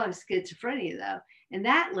you still have schizophrenia, though. And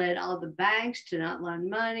that led all the banks to not loan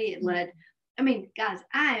money. It led, I mean, guys,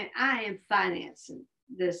 I am financing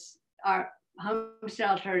this, our homestead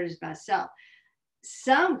alternatives myself.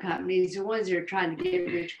 Some companies, the ones that are trying to get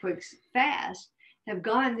rich quick, fast, have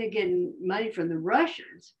gone to getting money from the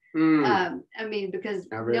Russians. I mean, because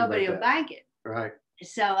nobody will bank it. Right.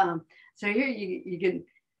 So, so here you can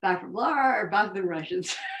buy from Laura or buy from the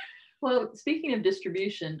Russians. Well, speaking of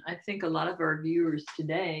distribution, I think a lot of our viewers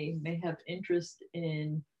today may have interest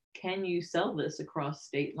in, can you sell this across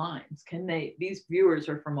state lines? Can they, these viewers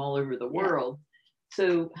are from all over the world.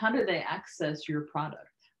 So how do they access your product?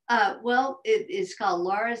 Well, it's called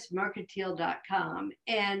laurasmercantile.com.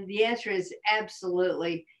 And the answer is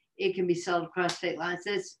absolutely, it can be sold across state lines.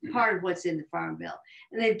 That's part of what's in the Farm Bill.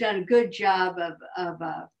 And they've done a good job of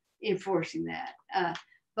enforcing that,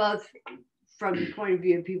 both from the point of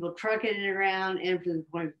view of people trucking it around and from the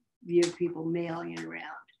point of view of people mailing it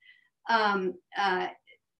around.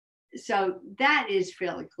 So that is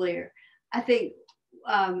fairly clear. I think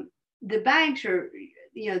the banks are,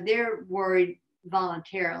 they're worried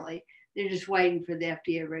voluntarily. They're just waiting for the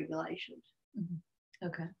FDA regulations.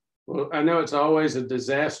 Okay. Well, I know it's always a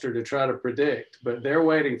disaster to try to predict, but they're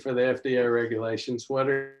waiting for the FDA regulations. What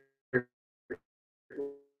are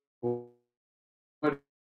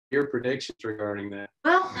your predictions regarding that?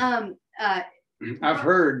 Well, I've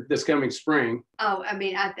heard this coming spring. Oh, I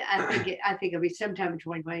mean, I think it'll be sometime in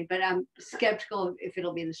 2020, but I'm skeptical if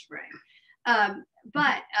it'll be in the spring.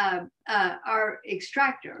 But our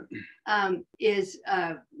extractor is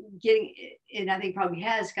getting, and I think probably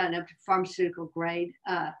has gotten up to pharmaceutical grade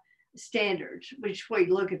standards, which is what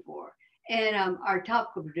you're looking for. And our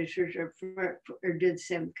topical producers are doing the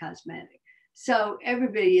same with cosmetic. So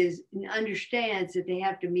everybody understands that they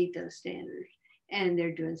have to meet those standards, and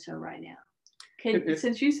they're doing so right now.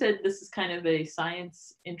 Since you said this is kind of a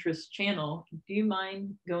science interest channel, do you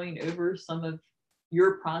mind going over some of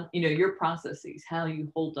your processes, how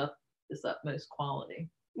you hold up this utmost quality?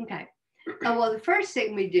 Okay. Well, the first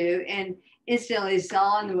thing we do, and incidentally, it's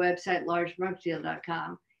all on the website,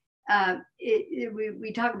 laurasmercantile.com.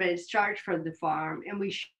 We talk about it's charged from the farm, and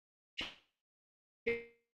we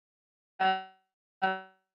our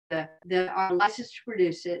license to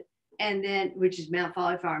produce it, and then which is Mount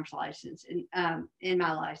Folly Farms license and in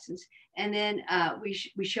my license, and then we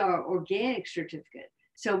show our organic certificate.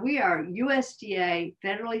 So we are USDA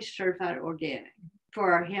federally certified organic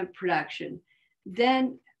for our hemp production.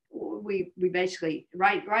 Then we basically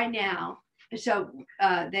right now, so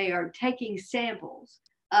they are taking samples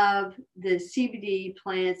of the CBD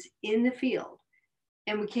plants in the field,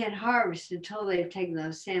 and we can't harvest until they've taken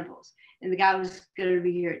those samples. And the guy was going to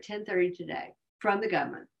be here at 10:30 today from the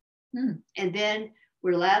government. And then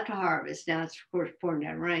we're allowed to harvest. Now it's of course pouring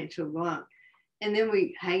down rain, so we're going. And then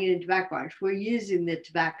we hang it in tobacco barns. We're using the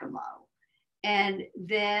tobacco model. And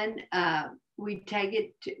then we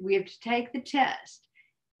have to take the test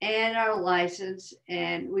and our license,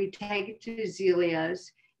 and we take it to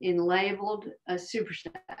Zelios in labeled super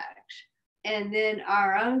stacks. And then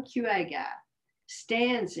our own QA guy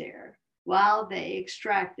stands there while they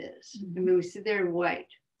extract this. I mean, we sit there and wait.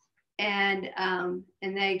 And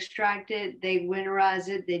they extract it, they winterize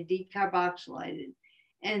it, they decarboxylate it.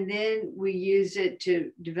 And then we use it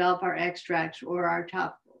to develop our extracts or our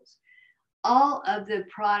topicals. All of the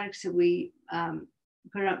products that we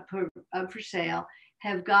put up for sale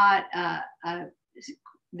have got,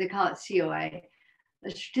 they call it COA,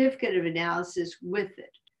 a certificate of analysis with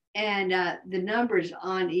it. And the numbers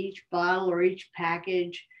on each bottle or each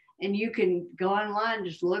package, and you can go online,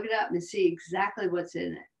 just look it up and see exactly what's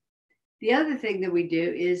in it. The other thing that we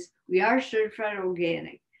do is we are certified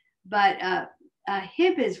organic, but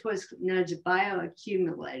hemp is what's known as a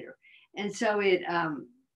bioaccumulator. And so it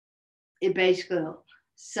basically will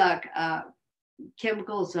suck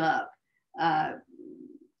chemicals up,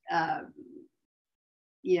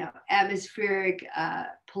 atmospheric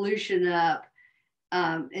pollution up,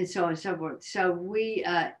 and so on and so forth. So we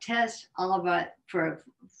test all of it for a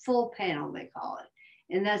full panel, they call it.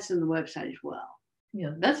 And that's on the website as well.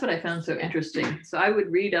 Yeah, that's what I found so interesting. So I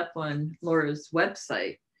would read up on Laura's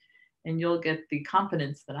website, and you'll get the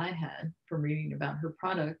confidence that I had from reading about her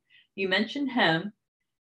product. You mentioned hemp.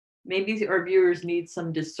 Maybe our viewers need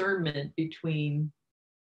some discernment between,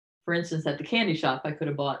 for instance, at the candy shop, I could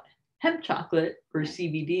have bought hemp chocolate or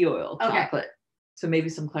CBD oil chocolate. So maybe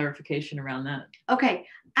some clarification around that. Okay,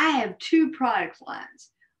 I have two product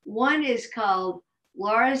lines. One is called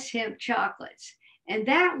Laura's Hemp Chocolates, and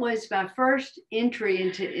that was my first entry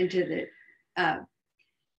into the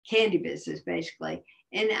candy business, basically.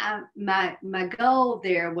 And my goal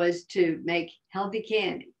there was to make healthy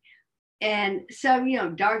candy. And so,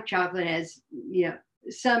 dark chocolate has,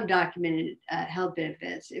 some documented health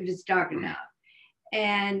benefits if it's dark enough.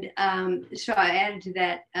 And so I added to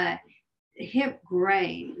that hemp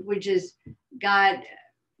grain, which has got,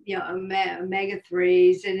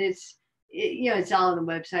 omega-3s, and it's all on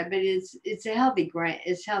the website, but it's a healthy grain.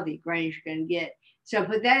 It's healthy grains you're going to get. So I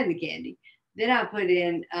put that in the candy. Then I put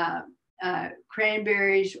in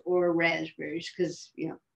cranberries or raspberries because,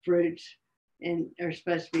 fruits and are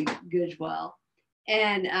supposed to be good as well.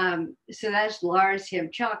 And so that's Laura's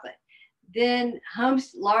Hemp Chocolate. Then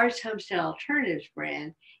Laura's Homestead Alternatives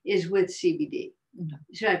brand is with CBD. Mm-hmm.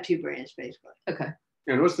 So I have two brands basically. Okay.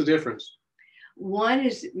 And what's the difference? One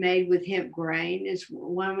is made with hemp grain.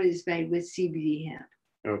 One is made with CBD hemp.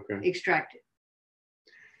 Okay. Extracted.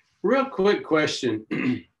 Real quick question.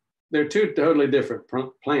 They're two totally different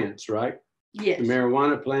plants, right? Yes. The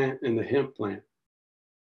marijuana plant and the hemp plant.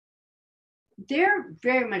 They're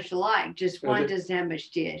very much alike, just one doesn't have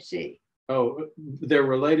much THC. Oh, they're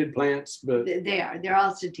related plants, but they are. They're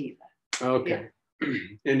all sativa. Okay. Yeah.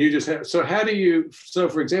 And you just have, so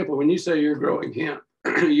for example, when you say you're growing hemp,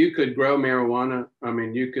 you could grow marijuana. I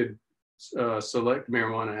mean, you could select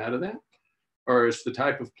marijuana out of that? Or is the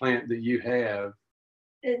type of plant that you have?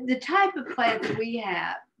 The type of plant that we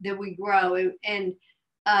have, that we grow, and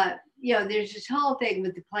there's this whole thing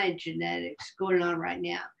with the plant genetics going on right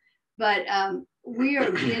now. But we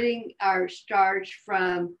are getting our starch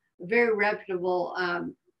from a very reputable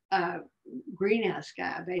greenhouse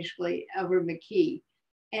guy, basically, over McKee.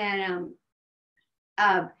 And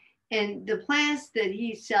the plants that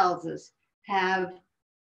he sells us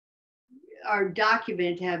are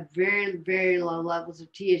documented to have very, very low levels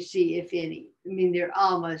of THC, if any. I mean, they're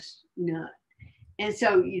almost none. And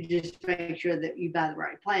so you just make sure that you buy the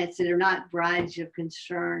right plants that are not varieties of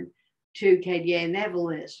concern to KDA, and they have a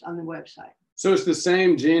list on the website. So it's the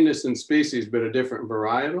same genus and species, but a different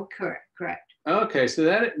varietal? Correct. Okay, so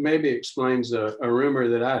that maybe explains a rumor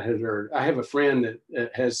that I had heard. I have a friend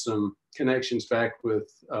that has some connections back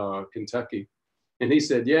with Kentucky. And he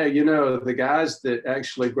said, yeah, the guys that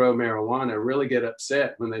actually grow marijuana really get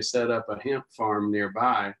upset when they set up a hemp farm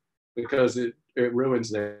nearby because it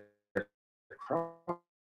ruins their crop.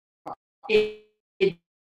 It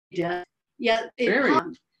does. Yeah.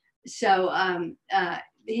 So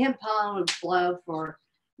the hemp pollen would blow for,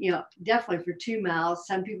 definitely for 2 miles.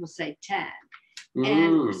 Some people say 10.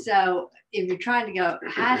 And so if you're trying to go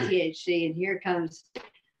high THC and here comes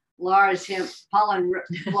Laura's hemp pollen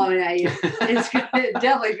blowing at you, it's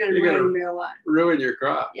definitely going to ruin marijuana. Ruin your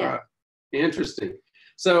crop. Yeah. Interesting.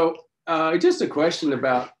 So just a question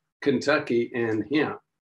about Kentucky and hemp.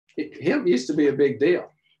 Hemp used to be a big deal.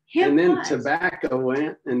 And then tobacco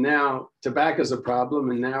went, and now tobacco's a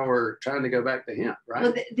problem, and now we're trying to go back to hemp, right?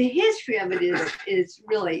 Well, the history of it is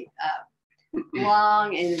really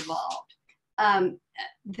long and involved.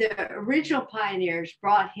 The original pioneers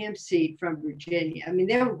brought hemp seed from Virginia. I mean,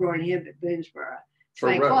 they were growing hemp at Boonesboro to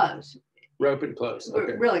make clothes. Rope and clothes.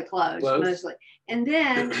 Okay. Really clothes, mostly. And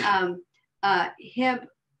then hemp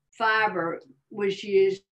fiber was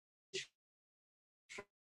used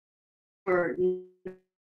for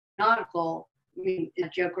nautical. I mean, I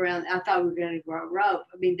joke around. I thought we were going to grow rope.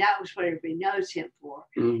 I mean, that was what everybody knows hemp for.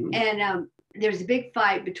 Mm-hmm. And there was a big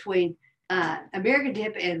fight between American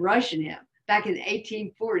hemp and Russian hemp back in the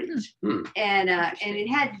 1840s, and it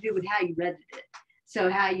had to do with how you rendered it. So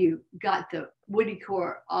how you got the woody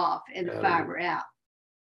core off and the fiber out.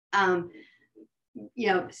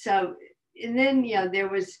 So and then there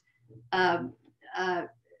was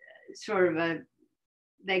sort of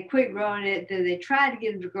they quit growing it. Then they tried to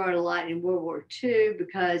get them to grow it a lot in World War II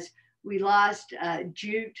because we lost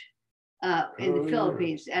jute in the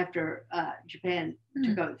Philippines after Japan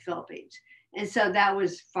took over the Philippines. And so that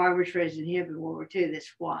was farmers raising hemp in World War II.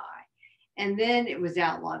 That's why. And then it was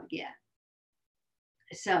outlawed again.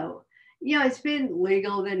 So, it's been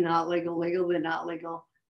legal, then not legal, legal, then not legal,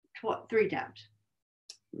 3 times.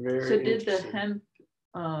 So did the hemp,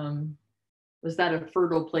 was that a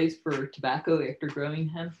fertile place for tobacco after growing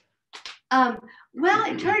hemp?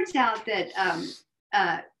 Well, it turns out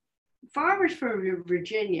that farmers from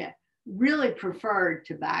Virginia really preferred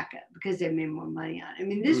tobacco because they made more money on it. I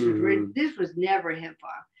mean, this was never a hemp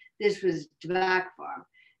farm. This was tobacco farm.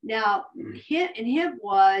 Now, hemp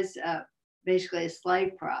was basically a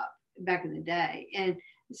slave crop back in the day, and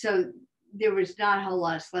so there was not a whole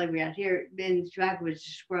lot of slavery out here. Then tobacco was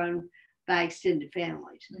just grown by extended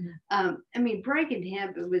families. I mean, breaking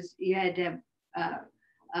hemp, you had to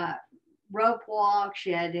have rope walks.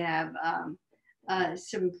 You had to have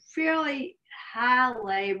some fairly high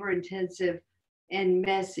labor intensive and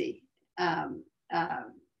messy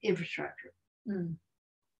infrastructure.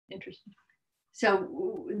 Interesting.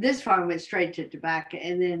 So this farm went straight to tobacco,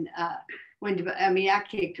 and then I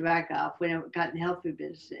kicked tobacco off when I got in the health food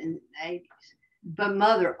business in the 80s. But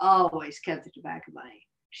mother always kept the tobacco money.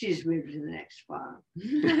 She just moved to the next farm.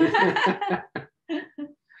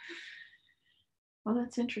 Well,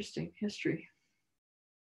 that's interesting history.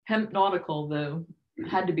 Hemp nautical, though,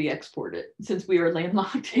 had to be exported since we were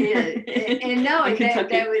landlocked. Yeah, and no,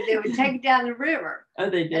 they would take it down the river. Oh,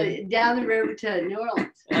 they did. Down the river to New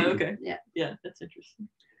Orleans. Oh, okay. Yeah, that's interesting.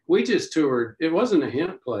 We just toured. It wasn't a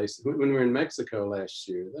hemp place when we were in Mexico last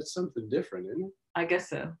year. That's something different, isn't it? I guess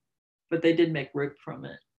so, but they did make rope from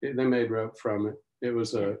it. They made rope from it. It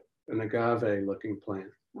was an agave-looking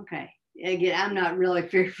plant. Okay. Again, I'm not really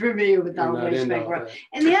very familiar with all the rope.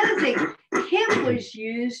 And the other thing, hemp was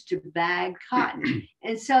used to bag cotton,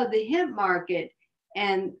 and so the hemp market,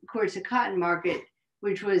 and of course the cotton market,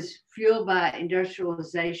 which was fueled by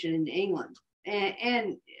industrialization in England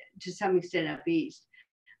and to some extent up east,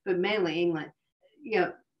 but mainly England,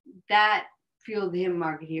 that fueled the hemp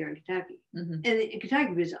market here in Kentucky. And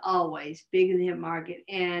Kentucky was always big in the hemp market.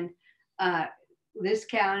 And this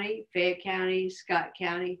county, Fayette County, Scott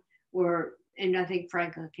County and I think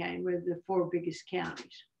Franklin County were the 4 biggest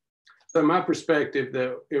counties. So my perspective,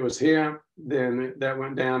 that it was hemp, then that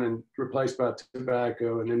went down and replaced by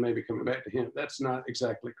tobacco, and then maybe coming back to hemp. That's not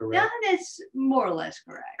exactly correct. No, that's more or less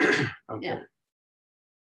correct. Okay. Yeah.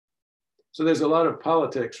 So there's a lot of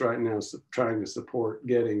politics right now trying to support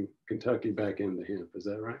getting Kentucky back into hemp. Is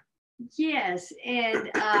that right? Yes, and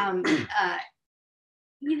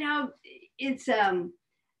it's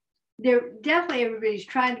they're definitely, everybody's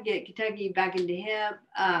trying to get Kentucky back into hemp.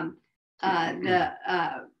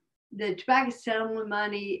 The tobacco settlement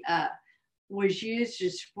money was used to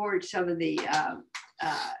support some of the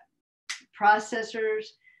processors,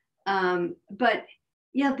 but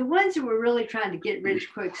the ones that were really trying to get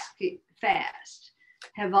rich quick fast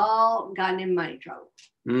have all gotten in money trouble.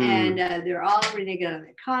 And they're all renegotiating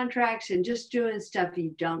their contracts and just doing stuff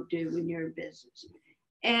you don't do when you're in business.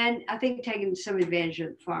 And I think taking some advantage of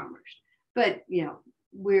the farmers. But,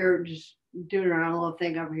 we're just doing our own little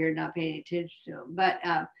thing over here, not paying attention to them. But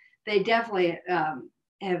they definitely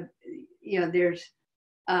have, there's,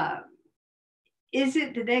 is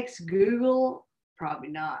it the next Google? Probably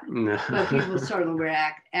not. No. But people certainly were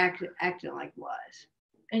acting like it was.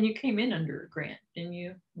 And you came in under a grant, didn't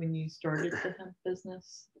you, when you started the hemp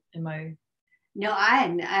business? No, I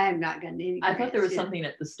have not gotten any grants. I thought there was something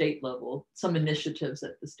at the state level, some initiatives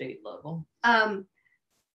at the state level.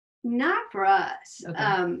 Not for us.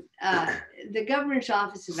 Okay. The Governor's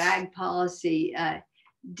Office of Ag Policy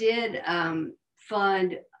did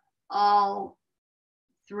fund all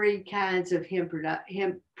 3 kinds of hemp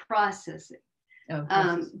processing,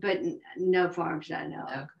 but no farms that I know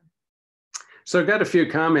of. Okay. So I've got a few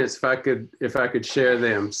comments if I could share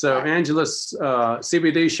them. So Angela's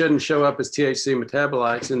CBD shouldn't show up as THC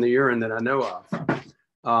metabolites in the urine that I know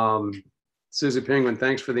of. Susie Penguin,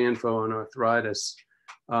 thanks for the info on arthritis.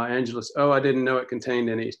 Angela's, I didn't know it contained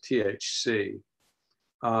any THC.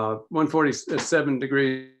 147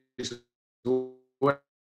 degrees west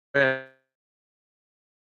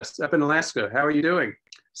up in Alaska. How are you doing?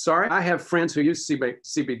 Sorry, I have friends who use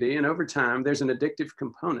CBD, and over time, there's an addictive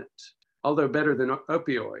component, although better than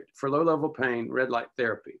opioid, for low-level pain, red light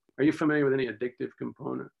therapy. Are you familiar with any addictive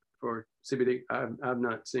component for CBD? I've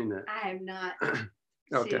not seen that. I have not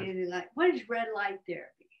Okay. seen anything like. What is red light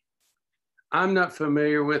therapy? I'm not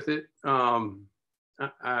familiar with it. I'm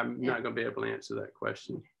not going to be able to answer that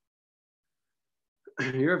question.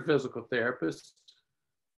 You're a physical therapist.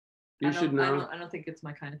 You should know. I don't think it's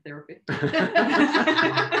my kind of therapy.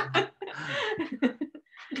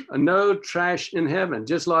 No trash in heaven.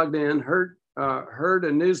 Just logged in. Heard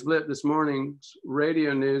a news blip this morning's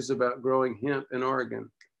radio news about growing hemp in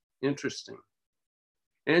Oregon. Interesting.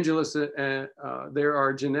 Angela said there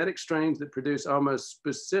are genetic strains that produce almost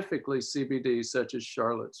specifically CBD, such as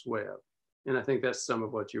Charlotte's Web. And I think that's some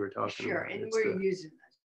of what you were talking about. Sure, and we're using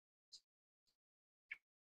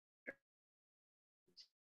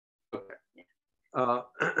that. Okay.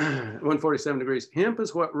 147 degrees. Hemp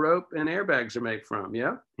is what rope and airbags are made from.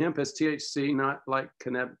 Yeah, hemp has THC, not like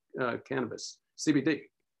cannabis, CBD.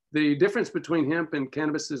 The difference between hemp and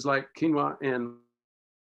cannabis is like quinoa and.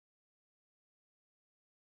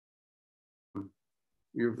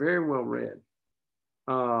 You're very well read,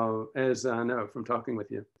 as I know from talking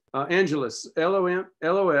with you. Angelus,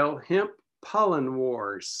 LOL, hemp pollen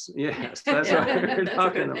wars. Yes, that's what we're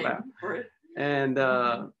talking about. And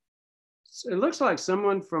so it looks like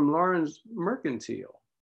someone from Lawrence Mercantile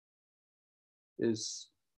is,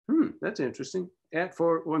 that's interesting. At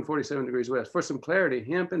 147 degrees west. For some clarity,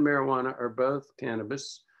 hemp and marijuana are both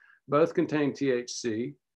cannabis. Both contain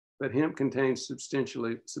THC, but hemp contains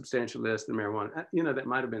substantially less than marijuana. You know, that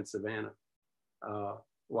might have been Savannah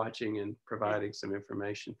watching and providing some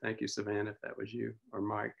information. Thank you, Savannah, if that was you or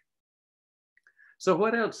Mike. So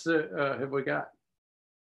what else have we got?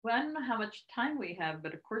 Well, I don't know how much time we have,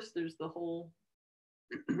 but of course there's the whole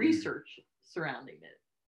research surrounding it.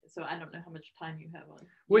 So I don't know how much time you have on.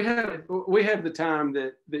 We have the time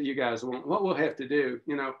that you guys want. What we'll have to do,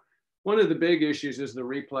 you know, one of the big issues is the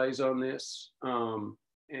replays on this.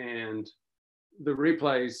 And the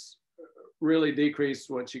replays really decrease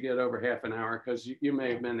once you get over half an hour, because you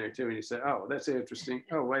may have been there too and you say, oh, that's interesting.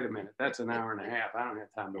 Oh, wait a minute, that's an hour and a half. I don't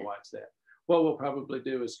have time to watch that. What we'll probably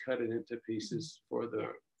do is cut it into pieces for the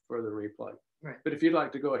replay. Right. But if you'd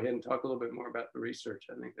like to go ahead and talk a little bit more about the research,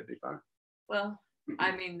 I think that'd be fine. Well,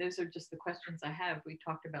 I mean, those are just the questions I have. We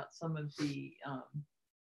talked about some of the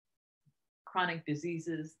chronic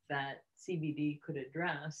diseases that CBD could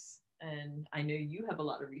address. And I know you have a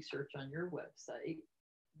lot of research on your website.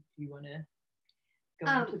 Do you want to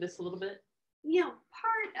go into this a little bit? You know,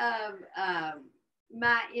 part of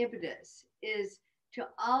my impetus is to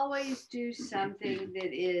always do something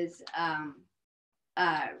that is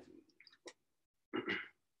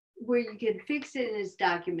where you can fix it and it's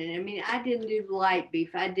documented. I mean, I didn't do light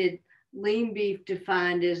beef. I did lean beef,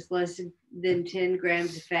 defined as less than 10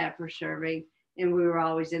 grams of fat per serving. And we were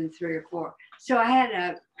always in 3 or 4. So I had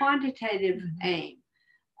a quantitative aim.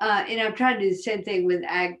 And I'm trying to do the same thing with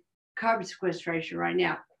ag carbon sequestration right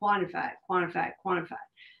now. Quantify it, quantify it, quantify it.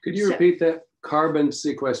 Could you repeat that? Carbon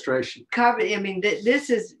sequestration. Carbon, I mean, this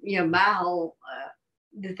is, you know, my whole,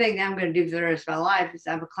 the thing that I'm going to do for the rest of my life is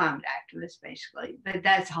I'm a climate activist, basically. But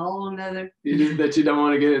that's a whole nother. That you don't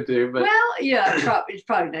want to get into. But well, yeah, it's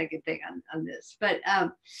probably not a good thing on this. But,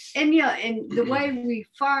 and, you know, and the way we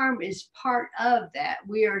farm is part of that.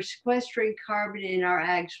 We are sequestering carbon in our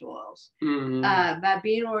ag soils by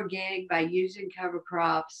being organic, by using cover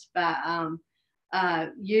crops, by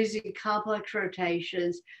using complex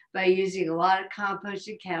rotations, by using a lot of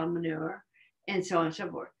composted cow manure, and so on and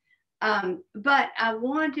so forth. But I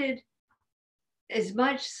wanted as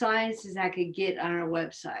much science as I could get on our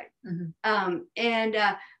website. And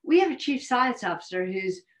we have a chief science officer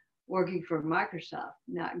who's working for Microsoft,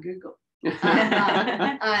 not Google.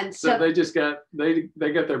 So they just got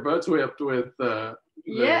their butts whipped with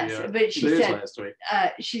yes, but she said last week.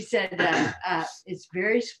 She said it's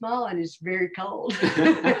very small and it's very cold.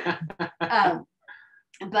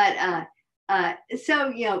 So,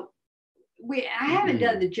 you know, I haven't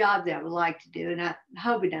done the job that I would like to do, and I'm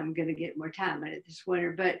hoping I'm going to get more time at it this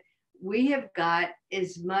winter. But we have got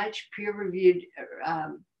as much peer-reviewed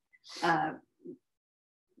kind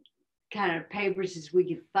of papers as we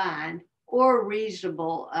could find, or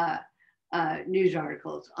reasonable news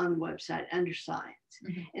articles on the website under science.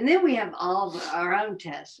 And then we have all of our own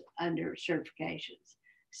tests under certifications.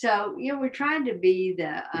 So, you know, we're trying to be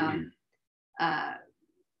the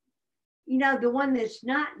you know, the one that's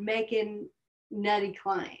not making nutty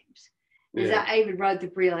claims. Because I even wrote the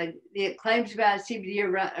the claims about CBD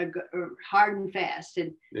are hard and fast,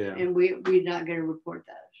 and we're not going to report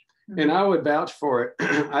those. And I would vouch for it.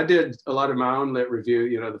 I did a lot of my own lit review,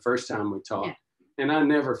 you know, the first time we talked, and I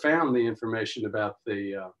never found the information about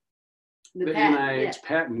the patent, NIH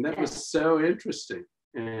patent. That was so interesting,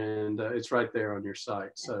 and it's right there on your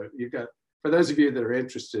site. So you've got, for those of you that are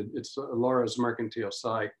interested, it's Laura's Mercantile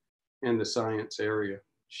site in the science area.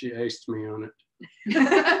 She aced me on it.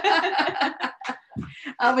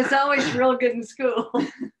 I was always real good in school.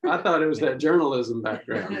 I thought it was that journalism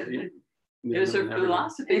background. It was her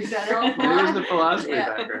philosophy. It was the philosophy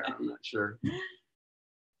background. I'm not sure.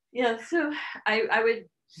 Yeah, so I would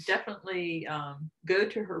definitely go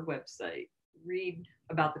to her website, read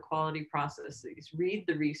about the quality processes, read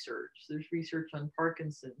the research. There's research on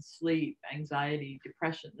Parkinson's, sleep, anxiety,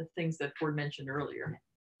 depression, the things that Ford mentioned earlier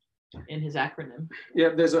in his acronym.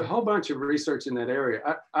 Yeah, there's a whole bunch of research in that area.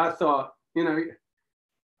 I thought, you know,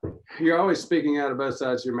 you're always speaking out of both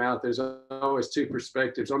sides of your mouth. There's always two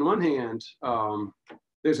perspectives. On one hand,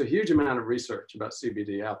 there's a huge amount of research about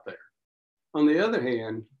CBD out there. On the other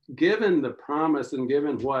hand, given the promise and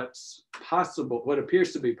given what's possible, what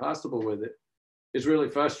appears to be possible with it, it's really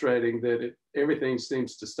frustrating that everything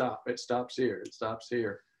seems to stop. It stops here, it stops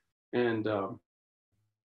here. And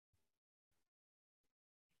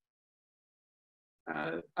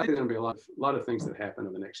I think there's going to be a lot of things that happen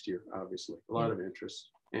in the next year, obviously, a lot of interest,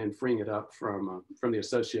 and freeing it up from the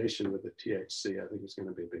association with the THC, I think is going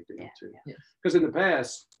to be a big deal too. Because in the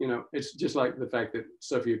past, you know, it's just like the fact that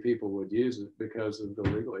so few people would use it because of the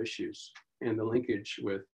legal issues and the linkage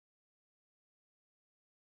with.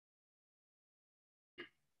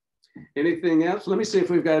 Anything else? Let me see if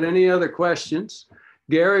we've got any other questions.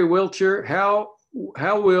 Gary Wiltshire, how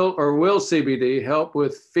will CBD help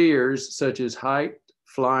with fears such as height,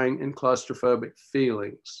 flying, and claustrophobic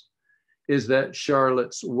feelings? Is that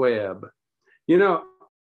Charlotte's Web? You know,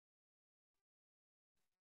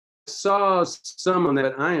 I saw some on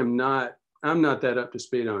that. I'm not that up to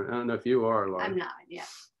speed on it. I don't know if you are, Laura. I'm not, yeah.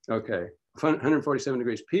 Okay. 147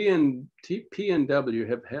 degrees. PNW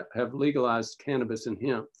have legalized cannabis and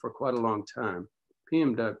hemp for quite a long time.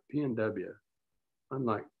 PNW,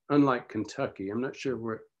 unlike Kentucky, I'm not sure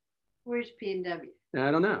where. Where's PNW? I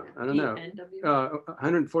don't know.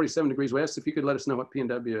 147 degrees west. If you could let us know what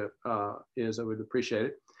PNW is, I would appreciate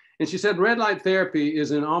it. And she said red light therapy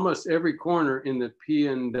is in almost every corner in the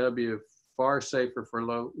PNW, far safer for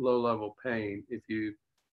low level pain.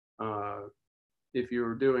 If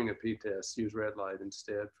you're doing a P-test, use red light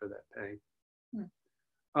instead for that pain.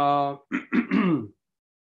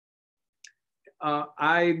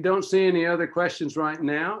 I don't see any other questions right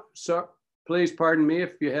now. So please pardon me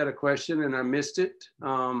if you had a question and I missed it.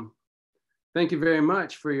 Thank you very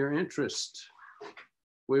much for your interest.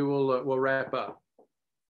 We'll wrap up.